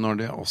grunn når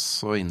de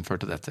også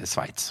innførte dette i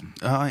Sveits.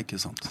 Ja, ikke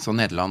sant. Så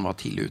Nederland var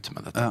tidlig ute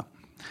med dette. Ja.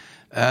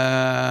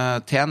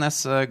 TNS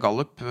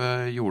Gallup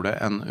gjorde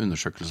en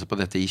undersøkelse på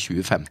dette i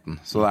 2015,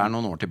 så det er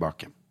noen år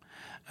tilbake.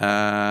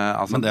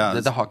 Altså,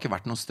 Men det har ikke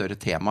vært noe større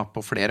tema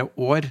på flere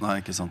år. Nei,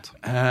 ikke sant.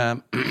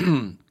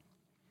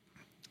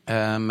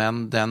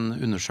 Men den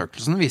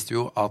undersøkelsen viste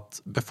jo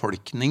at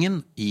befolkningen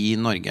i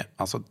Norge,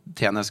 altså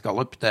TNS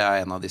Gallup, det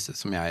er en av disse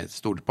som jeg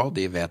stoler på,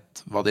 de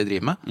vet hva de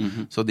driver med,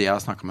 så de har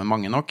snakket med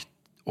mange nok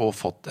og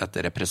fått et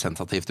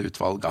representativt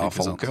utvalg av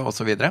folket og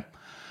så videre.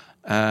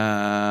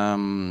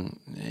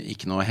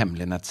 Ikke noe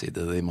hemmelig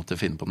nettside de måtte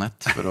finne på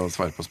nett for å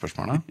svare på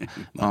spørsmålene,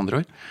 med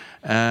andre ord.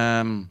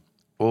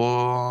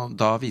 Og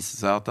da viser det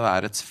seg at det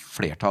er et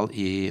flertall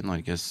i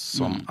Norge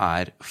som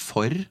er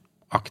for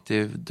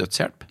aktiv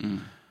dødshjelp.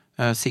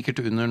 Sikkert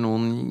under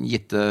noen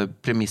gitte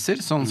premisser,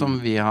 sånn som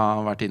vi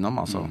har vært innom,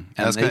 altså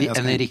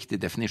en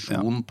riktig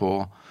definisjon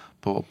på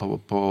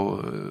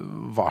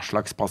hva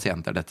slags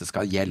pasienter dette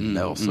skal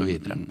gjelde og så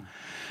videre.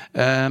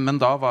 Men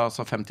da var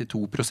altså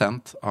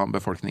 52% av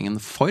befolkningen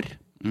for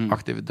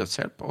aktiv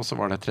dødshjelp, og så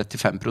var det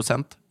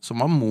 35%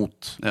 som var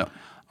mot. Ja.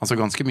 Altså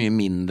ganske mye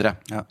mindre.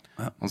 Ja.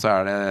 Og så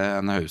er det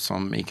en haug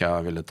som ikke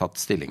har ville tatt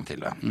stilling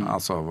til det.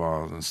 Altså,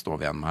 hva står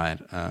vi igjen med her?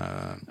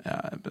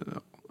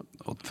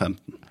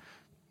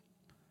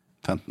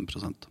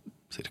 15%,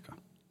 cirka.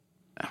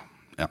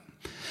 Ja.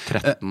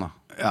 13 da.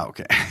 Ja,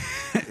 ok.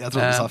 Jeg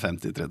trodde du sa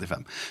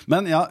 50-35.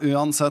 Men ja,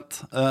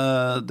 uansett,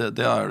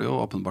 det er jo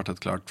åpenbart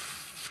et klart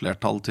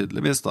flertall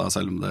tydeligvis, da,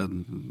 selv om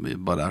det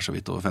bare er så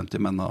vidt over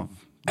 50, men da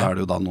er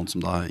det jo da noen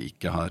som da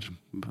ikke har,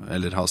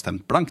 eller har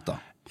stemt blankt da.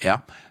 Ja,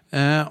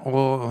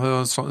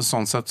 og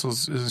sånn sett så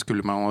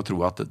skulle man jo tro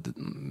at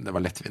det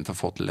var lettvint å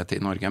få til dette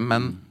i Norge,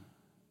 men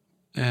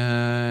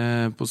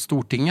på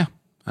Stortinget,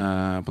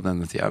 på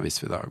denne tida, hvis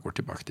vi da går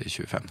tilbake til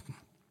 2015,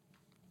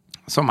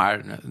 som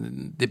er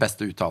de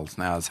beste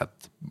uttalelsene jeg har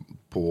sett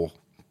på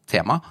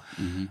tema.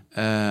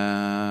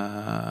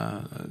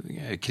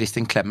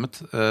 Kristin Clemet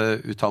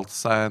uttalte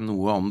seg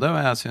noe om det, og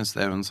jeg synes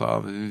det hun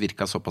sa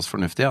virket såpass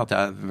fornuftig at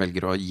jeg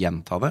velger å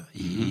gjenta det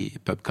i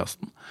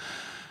podcasten.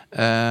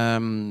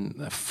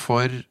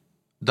 For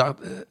da,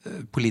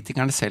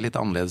 politikerne ser litt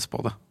annerledes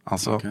på det.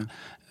 Altså,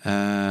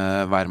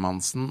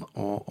 hvermannsen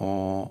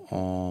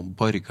og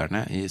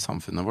borgerne i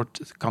samfunnet vårt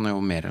kan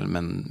jo mer eller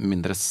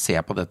mindre se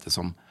på dette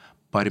som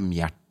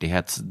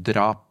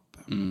barmhjertighetsdrap,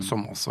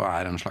 som også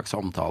er en slags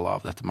omtale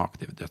av dette med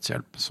aktiv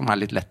dødshjelp, som er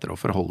litt lettere å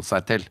forholde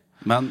seg til.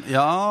 Men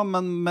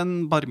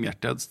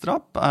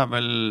barmhjertighetsdrap er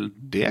vel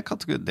det er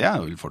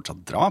jo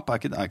fortsatt drap.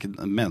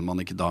 Mener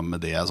man ikke da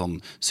med det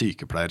sånn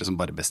sykepleiere som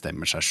bare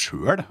bestemmer seg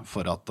selv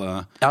for at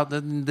Ja,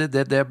 der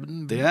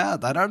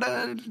er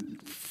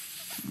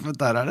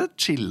det et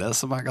skille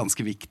som er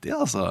ganske viktig,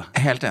 altså.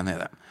 Helt enig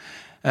i det.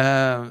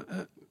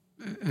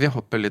 Vi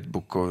hopper litt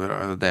bukk over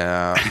det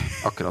jeg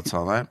akkurat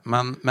sa der,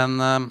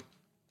 men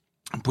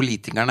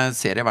politikerne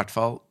ser i hvert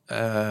fall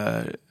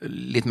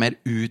litt mer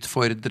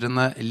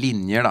utfordrende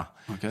linjer da,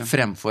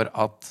 fremfor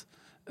at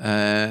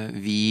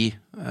vi,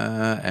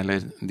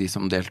 eller de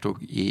som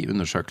deltok i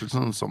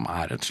undersøkelsen, som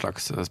er et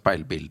slags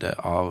speilbilde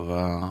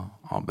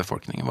av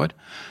befolkningen vår,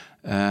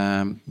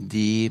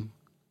 de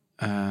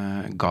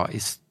ga i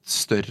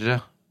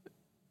større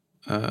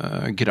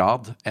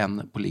grad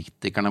enn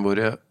politikerne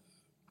våre.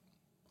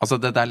 Altså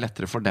det er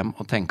lettere for dem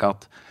å tenke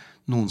at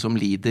noen som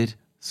lider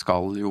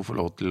skal jo få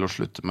lov til å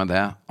slutte med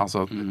det.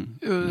 Altså,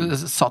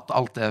 satt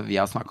alt det vi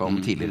har snakket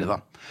om tidligere da.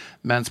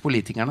 Mens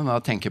politikerne da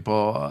tenker på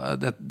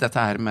dette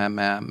her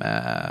med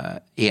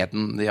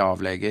eden de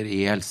avlegger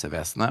i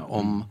helsevesenet,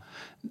 om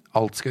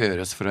alt skal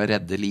gjøres for å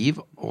redde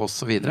liv, og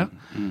så videre.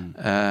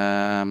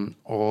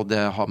 Og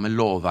det har med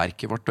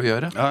lovverket vårt å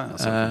gjøre.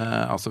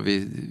 Altså,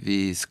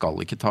 vi skal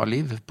ikke ta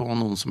liv på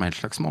noen som helst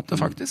slags måte,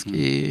 faktisk,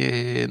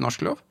 i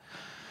norsk lov.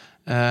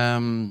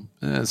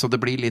 Så det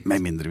blir litt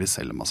med mindre vi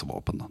selger masse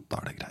våpen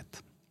da er det greit.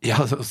 Ja,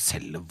 å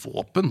selge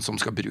våpen som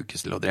skal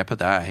brukes til å drepe,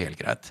 det er helt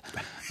greit.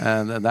 Det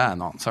er en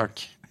annen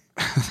sak.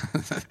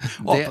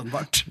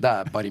 Åpenbart. Det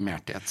er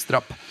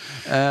barmhjertighetsdrap.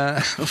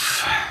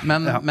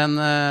 Men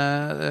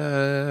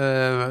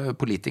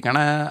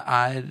politikerne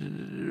er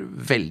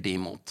veldig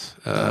imot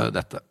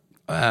dette.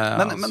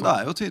 Men det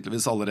er jo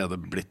tydeligvis allerede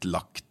blitt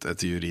lagt et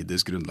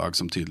juridisk grunnlag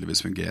som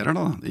tydeligvis fungerer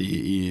da,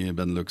 i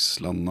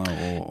Benelux-landene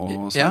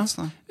og Sveits.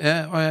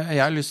 Og jeg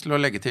har lyst til å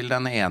legge til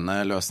den ene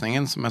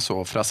løsningen som jeg så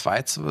fra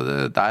Sveits.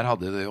 Der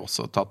hadde de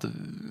også tatt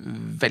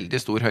veldig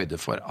stor høyde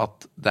for at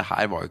det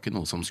her var jo ikke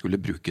noe som skulle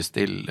brukes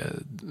til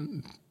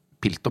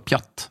pilt og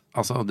pjatt.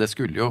 Altså det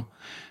skulle jo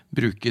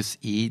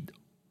brukes i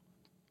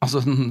Altså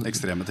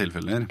Ekstreme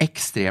tilfeller.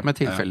 ekstreme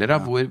tilfeller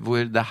av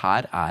hvor det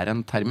her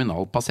en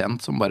terminal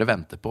pasient som bare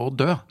venter på å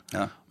dø.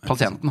 Ja,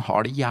 Pasienten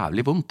har det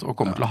jævlig vondt og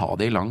kommer til å ha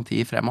det i lang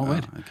tid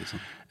fremover. Ikke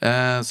sant.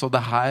 Så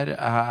det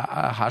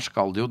her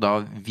skal det jo da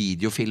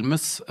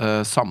videofilmes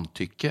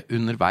samtykke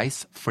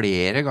underveis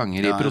flere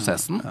ganger i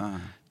prosessen.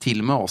 Til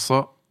og med også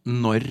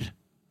når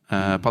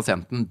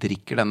pasienten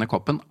drikker denne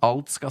koppen.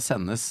 Alt skal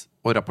sendes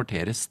og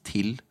rapporteres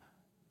til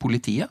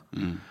politiet.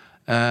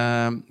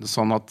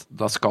 Sånn at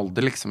da skal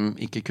det liksom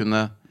ikke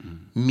kunne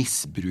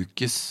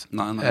misbrukes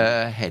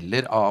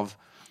heller av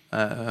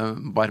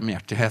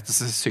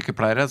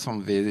barmhjertighetssykepleiere,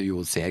 som vi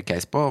jo ser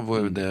case på,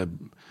 hvor det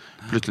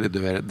plutselig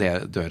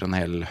dør en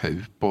hel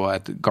haug på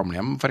et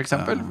gamlehjem, for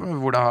eksempel,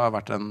 hvor det har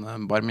vært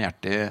en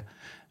barmhjertig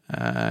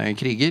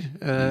kriger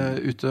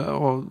ute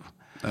og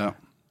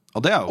Og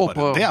det er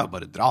jo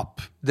bare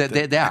drap.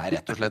 Det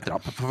rett og slett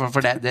drap,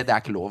 for det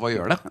ikke lov å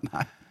gjøre det.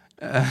 Nei.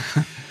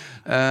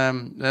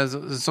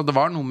 Så det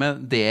var noe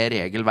med det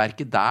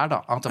regelverket der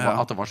da,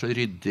 at det var så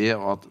ryddig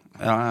og at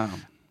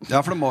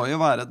for det må jo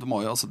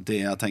altså det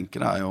jeg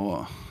tenker er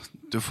jo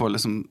du får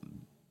liksom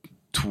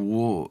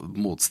to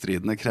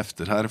motstridende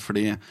krefter her,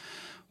 fordi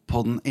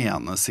på den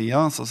ene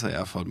siden så ser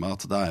jeg for meg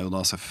at det er jo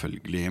da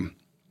selvfølgelig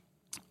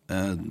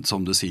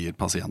som du sier,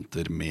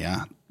 pasienter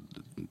med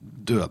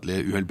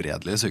dødelige,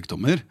 uhelbredelige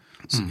sykdommer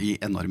i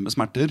enorme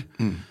smerter.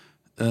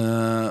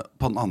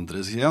 På den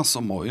andre siden så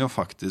må jo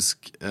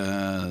faktisk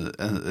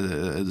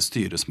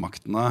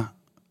styresmaktene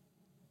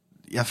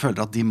jeg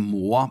føler at de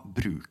må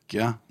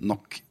bruke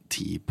nok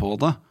tid på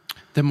det.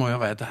 Det må jo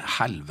være et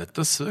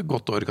helvetes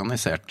godt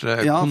organisert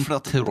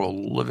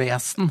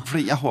kontrollvesen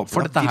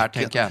for dette her,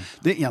 tenker jeg.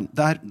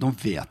 Nå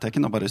vet jeg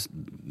ikke, nå bare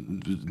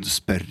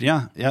spør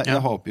jeg.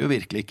 Jeg håper jo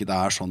virkelig ikke det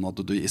sånn at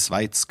du i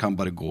Sveits kan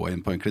bare gå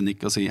inn på en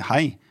klinikk og si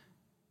hei,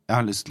 jeg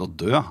har lyst til å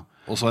dø.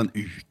 Og så en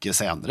uke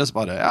senere så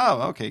bare,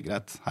 ok,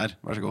 greit, her,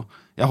 vær så god.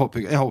 Jeg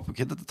håper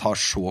ikke dette tar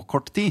så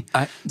kort tid.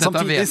 Nei,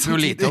 dette vet vi jo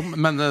lite om,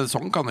 men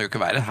sånn kan det jo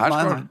ikke være.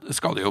 Her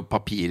skal det jo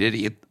papirer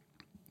i,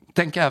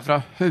 tenker jeg,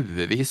 fra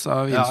haugevis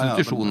av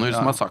institusjoner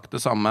som har sagt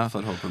det samme.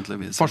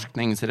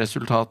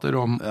 Forskningsresultater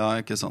om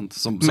ikke sant?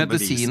 Som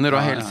medisiner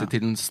og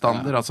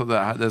helsetilstander. Altså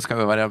det skal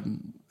jo være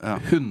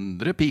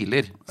 100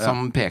 piler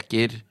som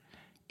peker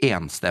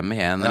enstemmig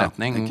i en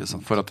retning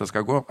for at det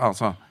skal gå.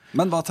 Altså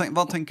men hva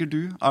tenker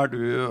du? Er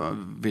du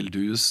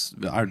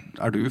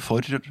for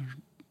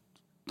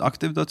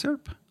aktiv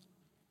dødshjelp?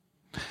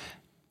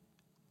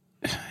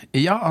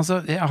 Ja,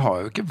 altså jeg har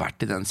jo ikke vært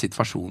i den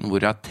situasjonen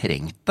hvor jeg har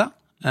trengt det,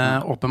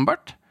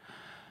 åpenbart.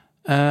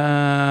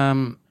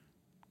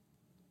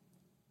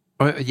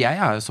 Og jeg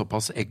jo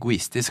såpass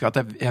egoistisk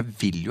at jeg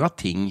vil jo at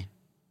ting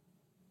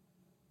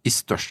i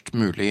størst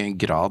mulig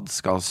grad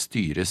skal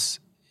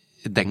styres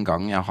den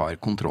gang jeg har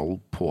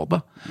kontroll på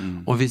det.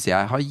 Og hvis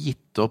jeg har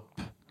gitt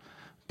opp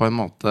på en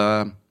måte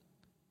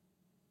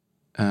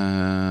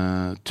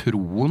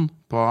troen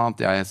på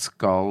at jeg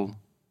skal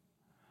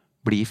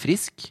bli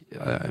frisk,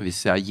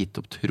 hvis jeg har gitt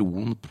opp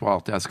troen på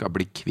at jeg skal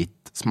bli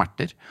kvitt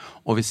smerter,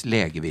 og hvis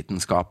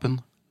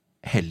legevitenskapen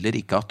heller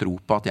ikke har tro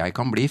på at jeg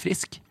kan bli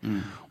frisk,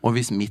 og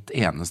hvis mitt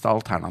eneste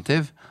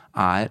alternativ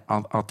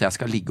at jeg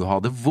skal ligge og ha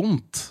det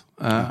vondt,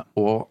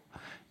 og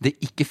det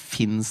ikke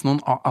finnes noen,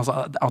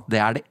 altså at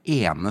det det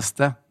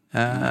eneste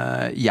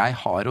jeg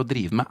har å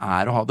drive med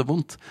å ha det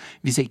vondt.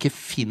 Hvis jeg ikke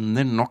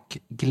finner nok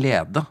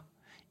glede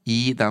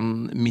i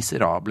den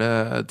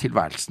miserable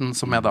tilværelsen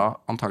som jeg da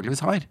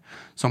antageligvis har,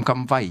 som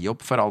kan veie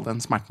opp for all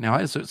den smerten jeg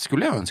har, så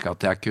skulle jeg ønske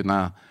at jeg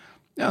kunne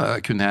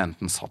jeg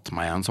enten satt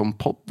meg i en sånn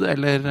podd,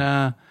 eller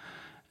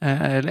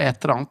et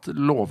eller annet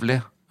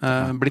lovlig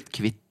blitt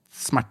kvitt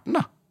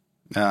smerten da.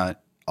 Jeg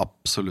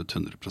absolutt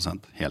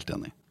 100% helt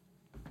enig.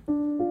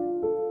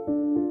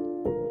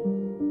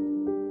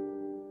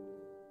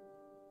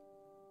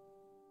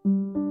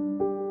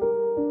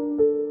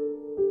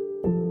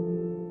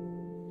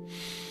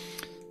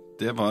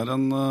 Det var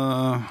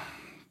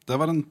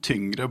en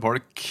tyngre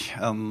bolk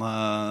enn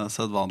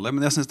sedvanlig,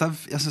 men jeg synes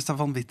det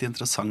vanvittig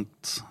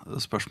interessant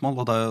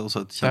spørsmål, og det også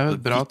et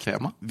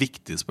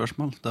kjempeviktig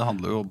spørsmål. Det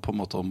handler jo på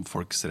en måte om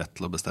folks rett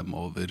til å bestemme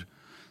over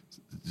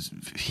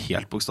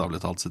helt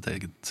bokstavelig talt sitt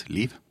eget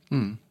liv.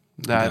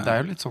 Det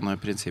jo litt sånne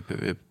prinsipper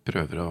vi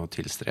prøver å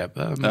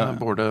tilstrebe,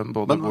 både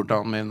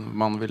hvordan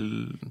man vil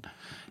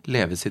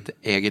leve sitt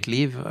eget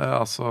liv,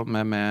 altså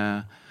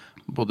med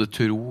både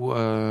tro,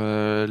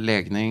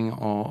 legning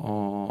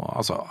og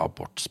altså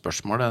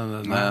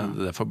abortspørsmålet.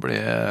 Det får bli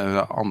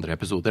andre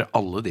episoder,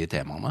 alle de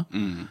temaene.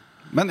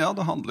 Men ja,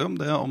 det handler jo om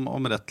det,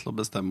 om rett til å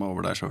bestemme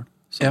over deg selv,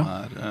 som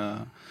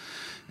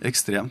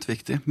Ekstremt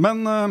viktig.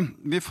 Men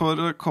vi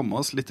får komme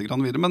oss litt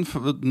grann videre. Men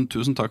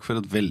tusen takk for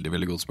et veldig,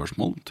 veldig godt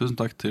spørsmål. Tusen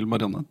takk til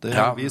Marianne.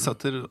 Vi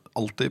setter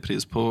alltid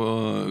pris på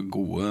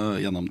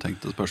gode,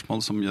 gjennomtenkte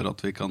spørsmål som gjør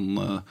at vi kan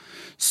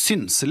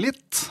synse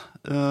litt.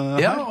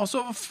 Og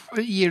så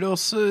gir det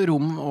oss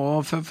rom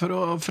for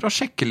å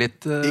sjekke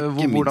litt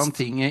hvordan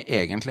ting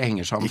egentlig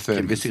henger sammen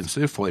før vi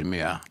synser for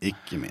mye.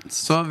 Ikke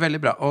minst. Så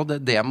veldig bra. Og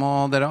det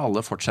må dere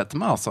alle fortsette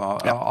med, altså.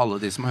 Alle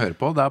de som hører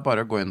på. Det er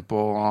bare å gå inn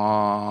på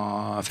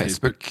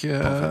Facebook.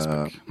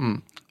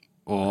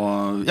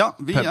 Og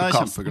vi er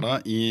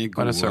kjempeglad i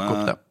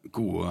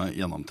gode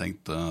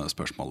gjennomtenkte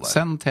spørsmål der.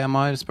 Send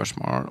temaer,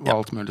 spørsmål og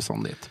alt mulig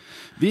sånn dit.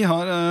 Vi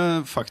har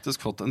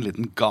faktisk fått en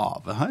liten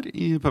gave her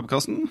i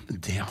pubkassen.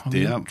 Det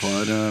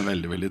var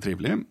veldig, veldig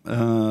trivelig.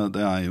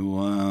 Det er jo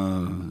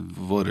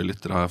våre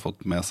lyttere har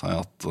fått med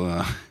seg at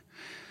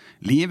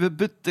livet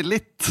butter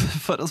litt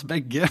for oss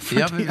begge.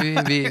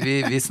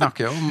 Vi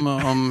snakker jo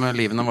om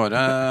livene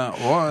våre,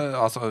 og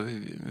altså, vi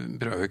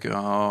prøver jo ikke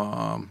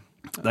å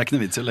det er ikke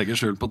noe vits i å legge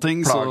skjul på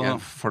ting. Plage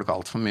folk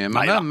alt for mye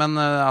med det. Men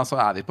altså,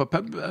 er vi på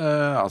pub?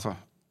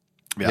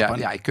 Vi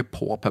er ikke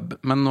på pub,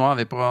 men nå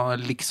er vi på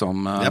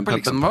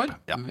liksom-puben vår.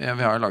 Vi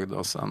har jo laget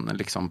oss en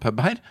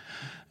liksom-pub her.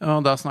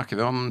 Og da snakker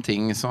vi om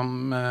ting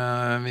som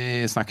vi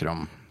snakker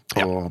om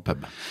på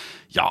pub.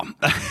 Ja,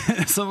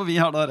 så vi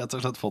har da rett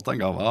og slett fått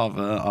en gave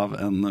av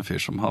en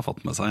fyr som har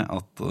fått med seg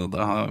at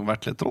det har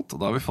vært litt rått.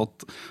 Og da har vi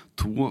fått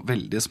 2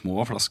 veldig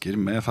små flasker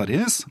med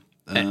Farris.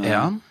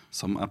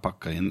 Som er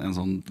pakket inn en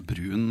sånn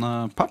brun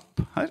papp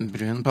her. En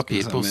brun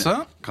papirpose.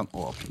 Kan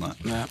åpne.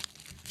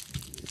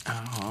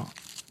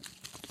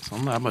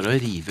 Sånn, det er bare å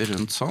rive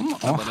rundt sånn.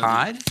 Og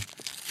her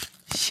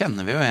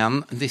kjenner vi jo igjen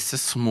disse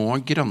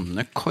små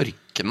grønne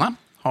korkene.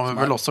 Har vi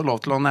vel også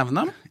lov til å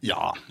nevne?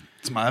 Ja,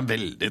 som er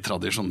veldig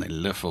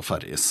tradisjonelle for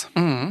Farris.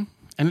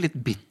 En litt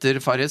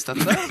bitter Farris,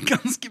 dette.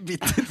 Ganske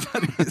bitter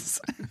Farris.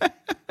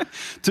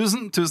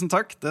 Tusen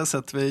takk, det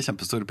setter vi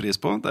kjempestor pris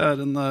på.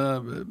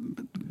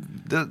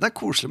 Det er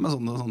koselig med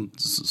sånne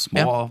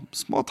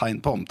små tegn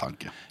på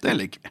omtanke. Det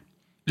liker vi.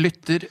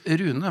 Lytter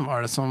Rune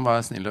var det som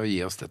var snill å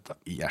gi oss dette.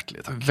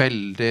 Hjertelig takk.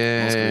 Veldig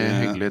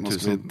hyggelig. Nå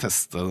skal vi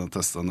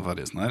teste denne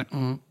Farrisen her.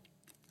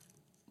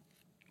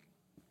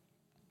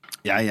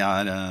 Jeg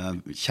er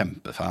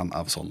kjempefan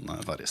av sånn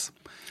Farris.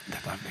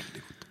 Dette er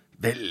veldig godt.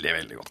 Veldig,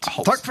 veldig godt.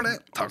 Takk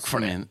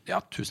for det. Ja,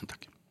 tusen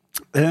takk.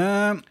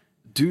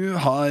 Du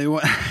har jo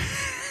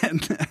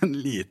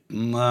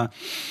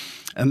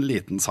en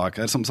liten sak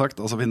her, som sagt.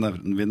 Altså, vi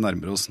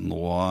nærmer oss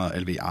nå,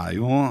 eller vi er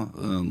jo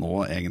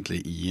nå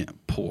egentlig i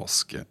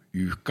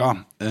påskeuka.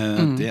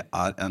 Det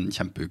er en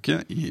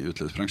kjempeuke i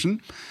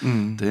utelivsbransjen.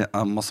 Det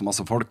er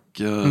masse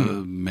folk,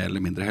 mer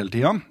eller mindre hele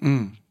tiden.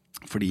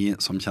 Fordi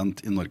som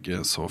kjent i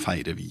Norge så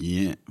feirer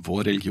vi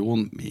vår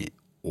religion med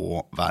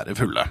å være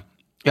fulle.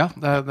 Ja,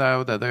 det er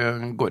jo det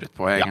går ut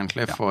på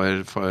egentlig,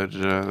 for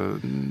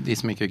de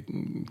som ikke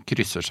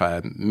krysser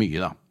seg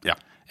mye da.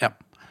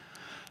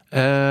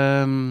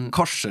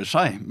 Korser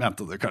seg,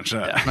 mente du kanskje?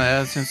 Ja, men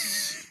jeg synes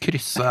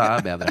krysset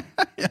er bedre.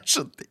 Jeg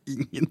skjønte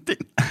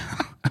ingenting.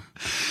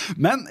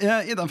 Men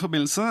i den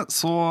forbindelse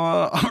så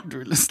har du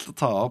lyst til å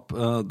ta opp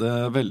det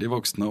veldig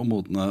voksne og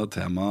modne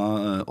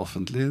temaet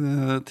offentlig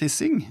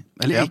tissing.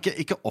 Eller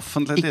ikke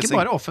offentlig tissing. Ikke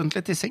bare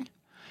offentlig tissing.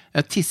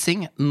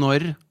 Tissing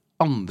når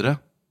andre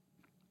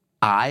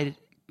er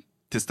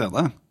til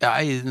stede? Ja,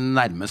 i de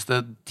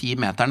nærmeste 10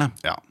 meterne.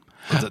 Ja.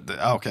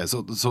 Ok,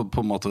 så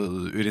på en måte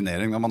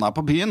urinering når man er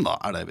på byen da,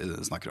 er det vi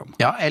snakker om?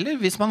 Ja, eller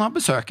hvis man har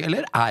besøk,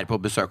 eller er på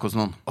besøk hos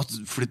noen.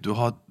 Fordi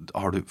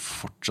har du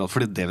fortsatt,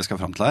 fordi det vi skal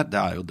frem til her, det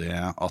er jo det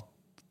at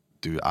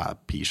du er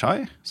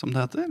pee-shy, som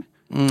det heter?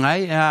 Nei,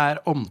 jeg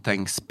er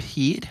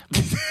omtenkspir.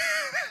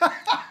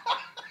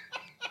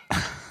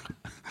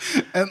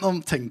 En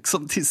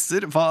omtenksom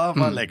tisser, hva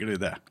legger du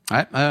i det?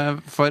 Nei,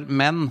 for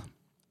menn,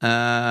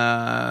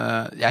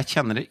 jeg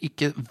kjenner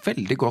ikke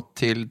veldig godt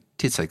til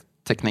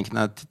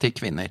tisseteknikkene til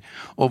kvinner,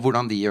 og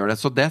hvordan de gjør det,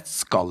 så det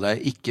skal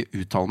jeg ikke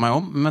uttale meg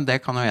om, men det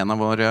kan jo en av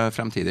våre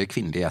fremtidige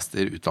kvinnelige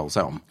gjester uttale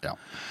seg om. Ja.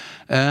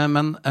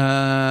 Men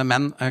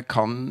menn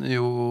kan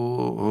jo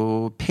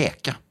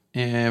peke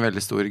i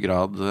veldig stor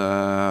grad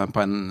på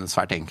en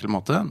svært enkel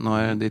måte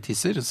når de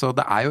tisser, så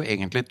det er jo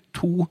egentlig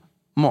 2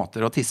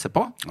 måter å tisse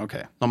på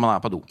når man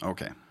er på do.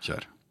 Ok,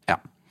 kjør. Ja.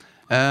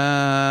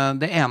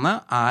 Det ene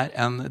er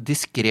en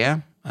diskret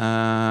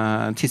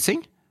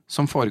tissing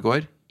som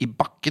foregår i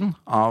bakken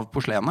av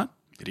porselenet.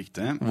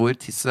 Riktig. Hvor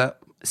tisset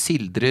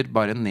sildrer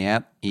bare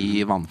ned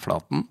i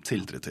vannflaten.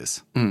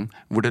 Sildretiss.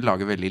 Hvor det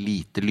lager veldig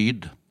lite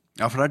lyd.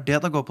 Ja, for det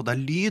er det går på, det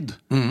er lyd.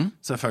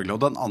 Selvfølgelig,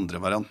 og den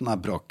andre varianten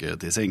er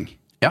bråketissing.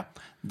 Ja,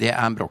 det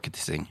er en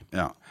bråketissing.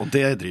 Ja, og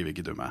det driver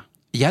ikke du med?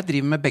 Jeg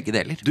driver med begge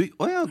deler.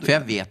 For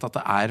jeg vet at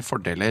det er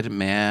fordeler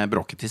med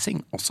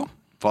bråketissing også.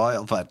 Hva i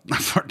all verden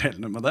er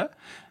fordelene med det?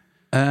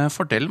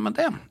 Fordelen med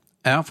det?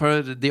 Ja,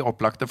 for de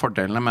opplagte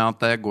fordelene med at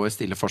det går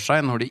stille for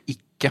seg når de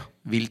ikke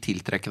vil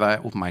tiltrekke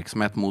deg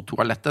oppmerksomhet mot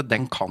toalettet,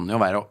 den kan jo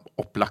være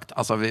opplagt.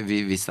 Altså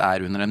hvis det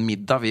er under en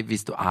middag,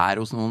 hvis du er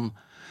hos noen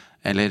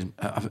eller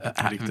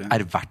Riktig.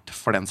 er verdt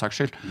for den saks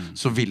skyld,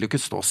 så vil du ikke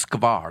stå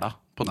skvala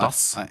på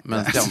dass Nei,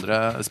 mens de andre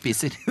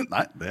spiser.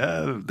 Nei, det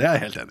er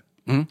jeg helt enig i.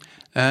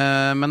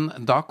 Men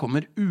da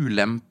kommer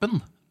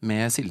ulempen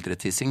med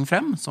sildretissing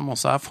frem, som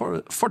også er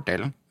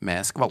fordelen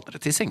med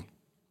skvaldretissing.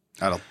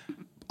 Er at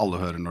alle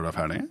hører når du er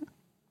ferdig?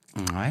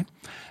 Nei.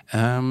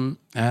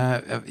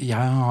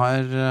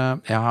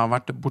 Jeg har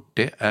vært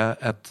borti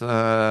et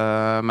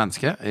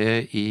menneske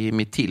i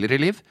mitt tidligere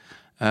liv.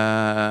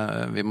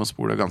 Vi må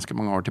spole ganske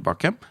mange år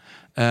tilbake.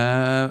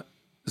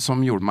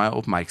 Som gjorde meg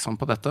oppmerksom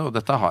på dette, og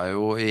dette har jeg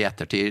jo i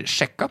ettertid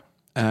sjekka.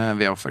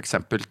 Ved å for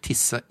eksempel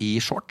tisse i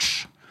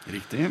shorts.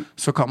 Riktig.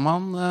 Så kan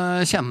man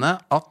kjenne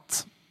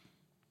at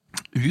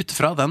ut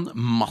fra den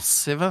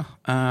massive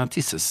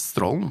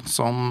tissestrålen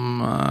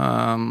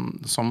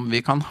som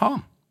vi kan ha,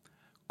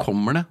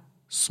 kommer det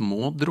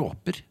små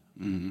dråper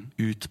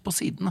ut på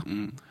sidene.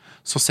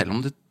 Så selv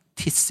om du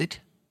tisser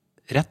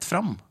rett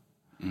fram,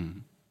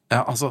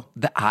 altså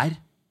det er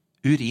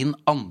urin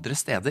andre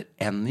steder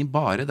enn i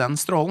bare den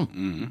strålen.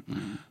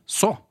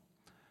 Så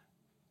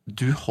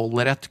du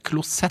holder et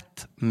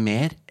klosett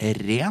mer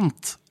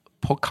rent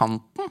på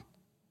kanten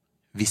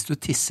hvis du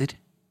tisser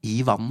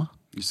i vannet.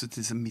 Hvis du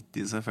tisser midt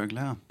i,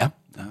 selvfølgelig, Ja,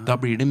 da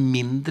blir det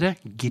mindre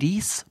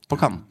gris på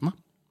kantene.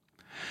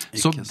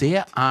 Så det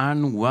er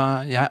noe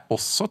jeg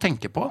også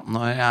tenker på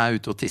når jeg er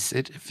ute og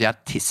tisser, for jeg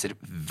tisser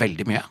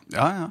veldig mye.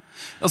 Ja.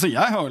 Altså,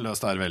 jeg har jo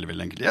løst det her veldig,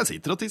 veldig enkelt. Jeg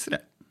sitter og tisser,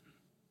 jeg.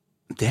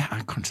 Det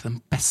er kanskje den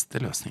beste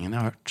løsningen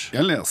jeg har hørt.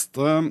 Jeg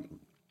leste,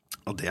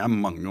 og det er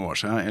mange år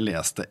siden, jeg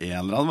leste en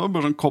eller annen, det var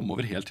bare sånn kom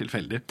over helt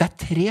tilfeldig. Det er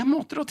 3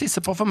 måter å tisse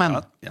på for menn.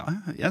 Ja,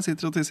 jeg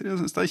sitter og tisser, jeg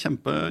synes det er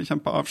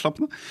kjempe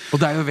avslappende. Og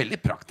det er jo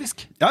veldig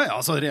praktisk. Ja,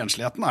 altså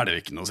rensligheten er det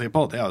jo ikke noe å si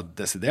på. Det er jo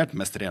desidert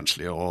mest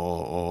renslig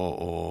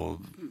å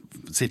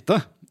sitte.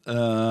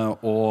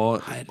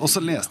 Og så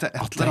leste jeg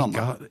et eller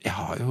annet. Jeg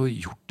har jo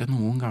gjort det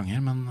noen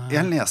ganger, men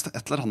Jeg leste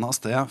et eller annet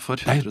sted for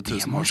er jo 100 det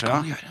 000 man år skal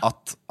siden gjøre.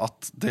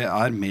 at det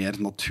er mer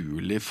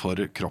naturlig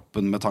for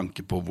kroppen med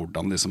tanke på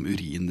hvordan liksom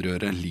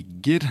urinrøret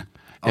ligger.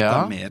 At det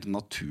Ja. er mer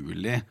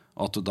naturlig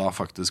at du da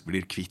faktisk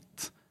blir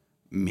kvitt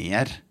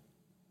mer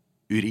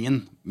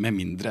urin med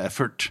mindre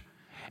effort.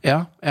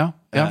 Ja.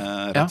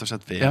 Rett og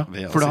slett ved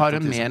å For du har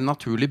sitte og en tisse. mer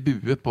naturlig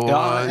bue på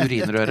Et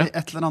urinrøret.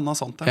 eller annet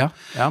sånt,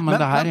 Ja, men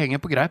det her men- henger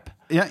på greip.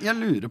 Jeg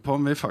lurer på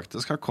om vi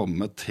faktisk har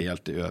kommet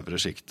helt i øvre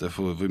skiktet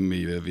for hvor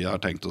mye vi har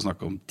tenkt å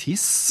snakke om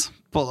tiss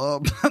på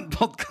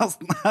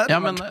podcasten her. Ja,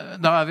 men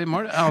da er vi i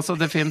mål. Altså,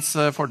 det finnes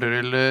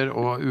fordeler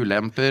og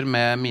ulemper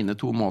med mine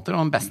 2 måter,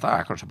 og den beste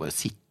er kanskje bare å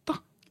sitte.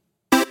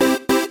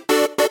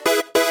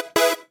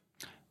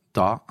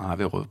 Da er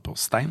vi over på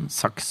stein,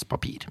 saks,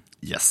 papir.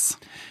 Yes.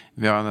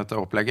 Vi har dette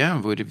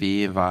opplegget hvor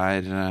vi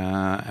hver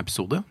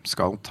episode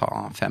skal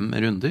ta 5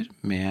 runder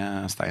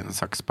med stein,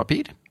 saks,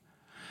 papir.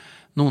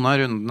 Noen av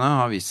rundene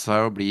har vist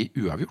seg å bli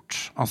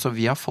uavgjort. Altså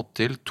vi har fått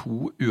til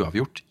 2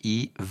 uavgjort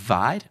i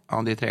hver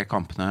av de 3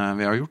 kampene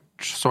vi har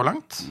gjort så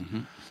langt.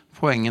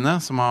 Poengene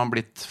som har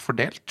blitt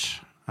fordelt.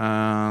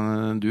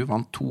 Du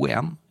vant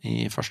 2-1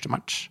 i første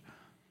match.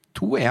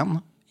 2-1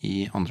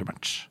 i andre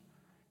match.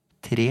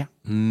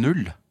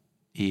 3-0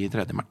 i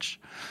tredje match.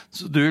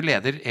 Så du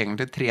leder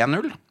egentlig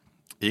 3-0.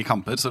 I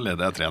kamper så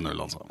leder jeg 3-0,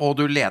 altså. Og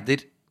du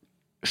leder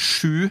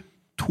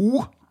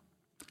 7-2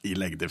 I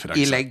leggdifferanse.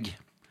 i legg.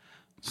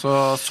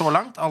 Så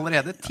langt,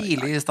 allerede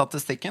tidlig i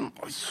statistikken,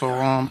 så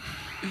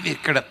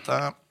virker dette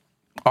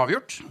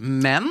avgjort.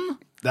 Men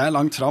Det er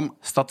langt fram.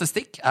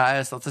 statistikk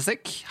er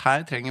statistikk.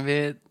 Her trenger vi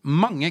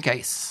mange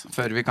case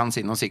før vi kan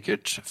si noe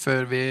sikkert,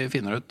 før vi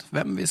finner ut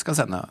hvem vi skal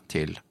sende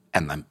til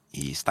NM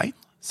i stein,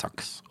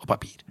 saks og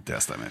papir. Det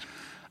stemmer.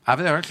 Er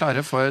vi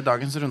klare for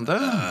dagens runde?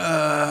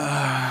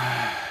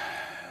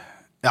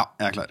 Ja,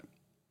 jeg er klar.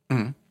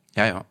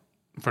 Ja.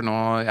 For nå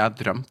jeg har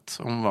drømt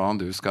om hva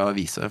du skal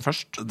vise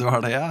først. Du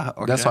har det, ja?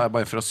 Ok. Det sa jeg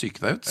bare for å psyke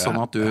deg ut, sånn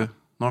at du,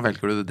 nå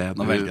velger du det.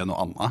 Nå velger jeg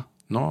noe annet.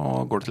 Nå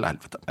går det til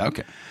helvete. Ja,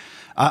 ok.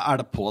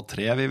 Er det på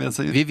 3 vi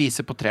viser? Vi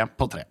viser på 3.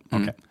 På 3,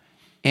 ok.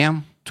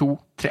 1, 2,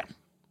 3.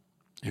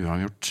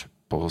 Uavgjort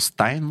på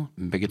stein,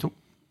 begge to.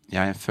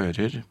 Jeg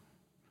fører.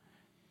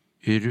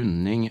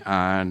 Runding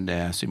er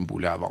det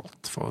symbolet jeg har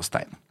valgt for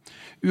stein.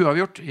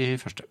 Uavgjort i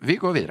første. Vi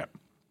går videre.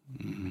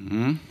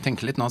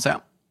 Tenker litt nå, ser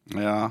jeg.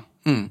 Ja,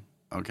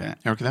 ok.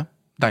 Gjør du ikke det?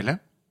 Deilig.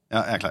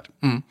 Ja, jeg er klar.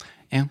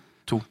 1,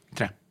 2,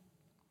 3.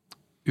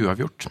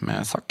 Uavgjort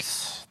med saks.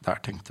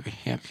 Der tenkte vi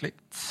helt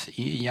likt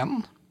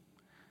igjen.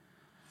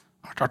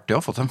 Det har vært artig å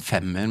ha fått en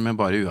 5er med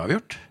bare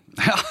uavgjort.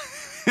 Ja,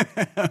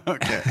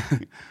 ok.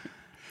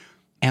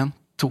 1,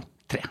 2,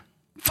 3.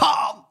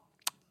 Faen!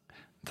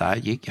 Der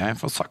gikk jeg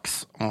for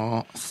saks,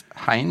 og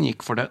Hein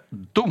gikk for det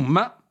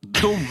dumme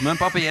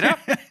papiret.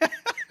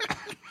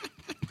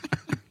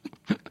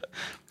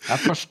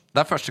 Det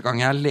er første gang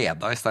jeg har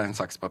ledet i stein,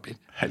 saks, papir.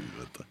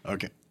 Helvete,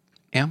 ok.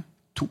 1,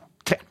 2,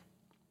 3.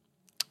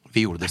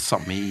 Vi gjorde det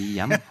samme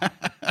igjen.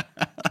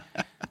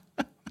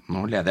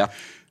 Nå leder jeg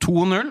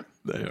 2-0.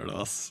 Det gjør det,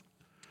 ass.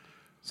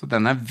 Så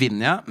denne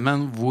vinner jeg,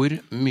 men hvor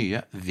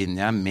mye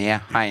vinner jeg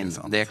med Hein?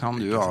 Det kan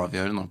du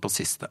avgjøre nå på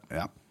siste.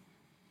 Ja.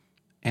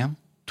 1,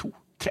 2,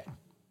 3.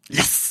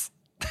 Yes!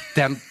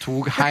 Den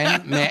tok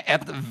Hein med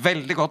et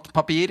veldig godt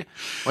papir,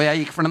 og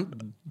jeg gikk for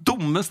den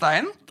dumme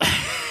steinen.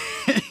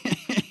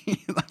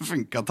 Det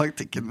funket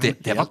taktikken.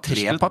 Det var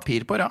 3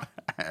 papir på rad.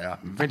 Ja.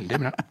 Veldig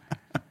bra.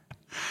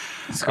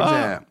 Skal vi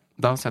se.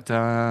 Da setter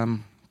jeg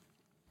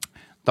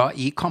Da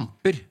i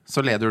kamper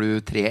så leder du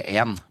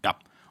 3-1. Ja.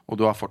 Og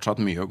du har fortsatt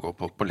mye å gå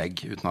på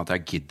legg, uten at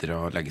jeg gidder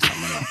å legge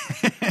sammen.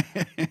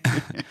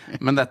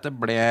 Men dette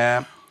ble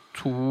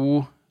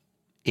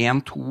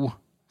 1-2,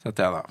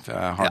 setter jeg da. For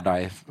jeg har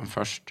deg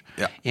først.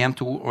 Ja.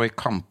 1-2, og i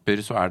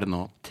kamper så er det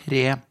nå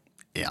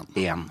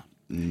 3-1.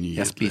 Nydelig.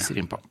 Jeg spiser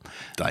innpå.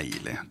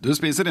 Deilig. Du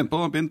spiser innpå,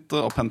 begynt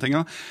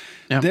opphentinga.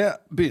 Ja. Det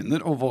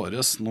begynner å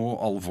våres nå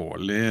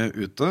alvorlig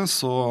ute,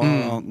 så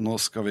nå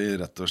skal vi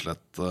rett og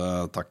slett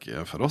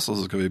takke for oss, og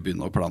så skal vi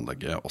begynne å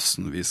planlegge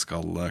hvordan vi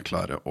skal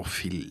klare å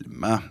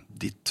filme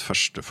ditt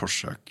første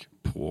forsøk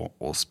på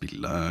å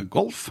spille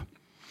golf.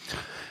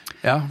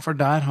 Ja, for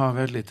der har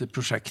vi et lite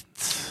prosjekt.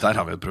 Der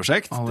har vi et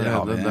prosjekt.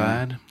 Allerede det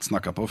har vi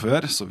snakket på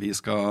før, så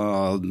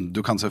du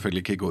kan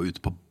selvfølgelig ikke gå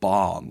ut på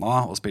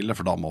bana og spille,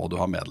 for da må du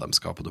ha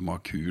medlemskap, og du må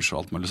ha kurs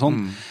og alt mulig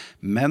sånn.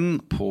 Men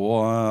på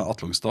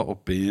Atlungstad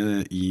oppe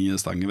i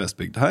Stange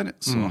Vestbygd her,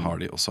 så har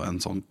de også en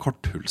sånn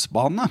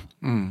korthullsbane,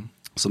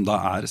 som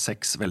da er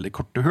 6 veldig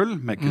korte hull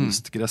med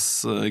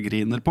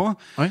kunstgressgriner på.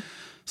 Oi.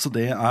 Så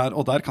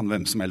og der kan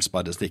hvem som helst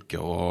bare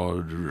stikke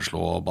og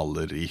slå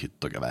baller i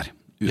hytt og gevær.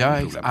 Ja,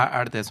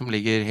 er det som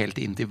ligger helt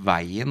inn til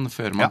veien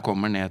før man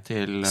kommer ned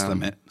til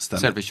Stemmer.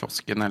 selve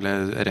kiosken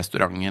eller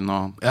restauranten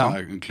og sånn?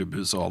 Ja,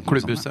 klubbhus og alt.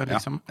 Klubbhuset,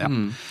 liksom. Ja.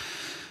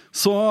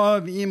 Så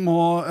vi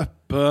må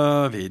uppe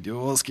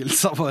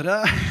videoskillsa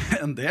våre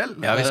en del.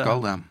 Ja, vi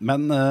skal det.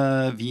 Men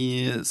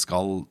vi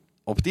skal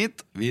opp dit.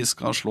 Vi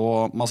skal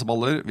slå masse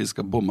baller, vi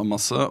skal bomme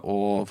masse,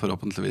 og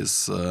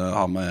forhåpentligvis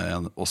ha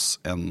med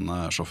oss en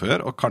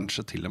sjåfør, og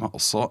kanskje til og med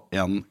også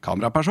en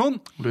kameraperson.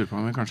 Lurer på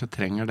om vi kanskje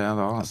trenger det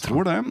da. Altså. Jeg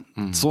tror det.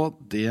 Så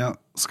det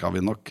skal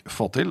vi nok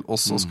få til,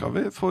 og så skal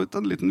vi få ut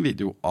en liten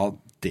video av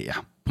det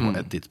på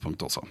et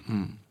tidspunkt også.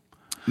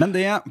 Men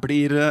det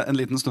blir en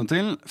liten stund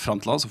til. Frem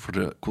til da så får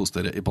dere kose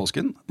dere i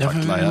påsken. Ja,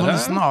 vi må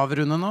nesten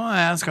avrunde nå.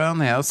 Jeg skal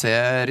ned og se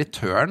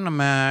Return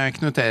med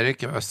Knut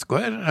Erik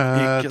Østgaard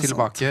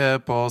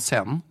tilbake på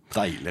scenen.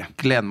 Deilig.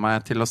 Gleder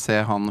meg til å se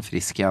han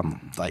frisk igjen.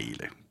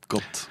 Deilig.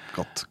 Godt.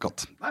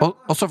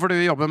 Og så får du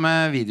jobbe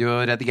med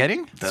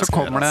videoredigering. Så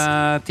kommer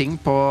det ting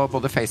på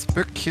både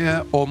Facebook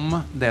om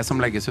det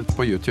som legges ut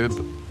på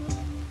YouTube,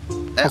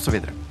 og så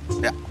videre.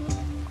 Ja.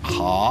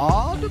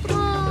 Ha det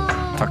bra!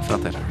 Takk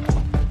for at dere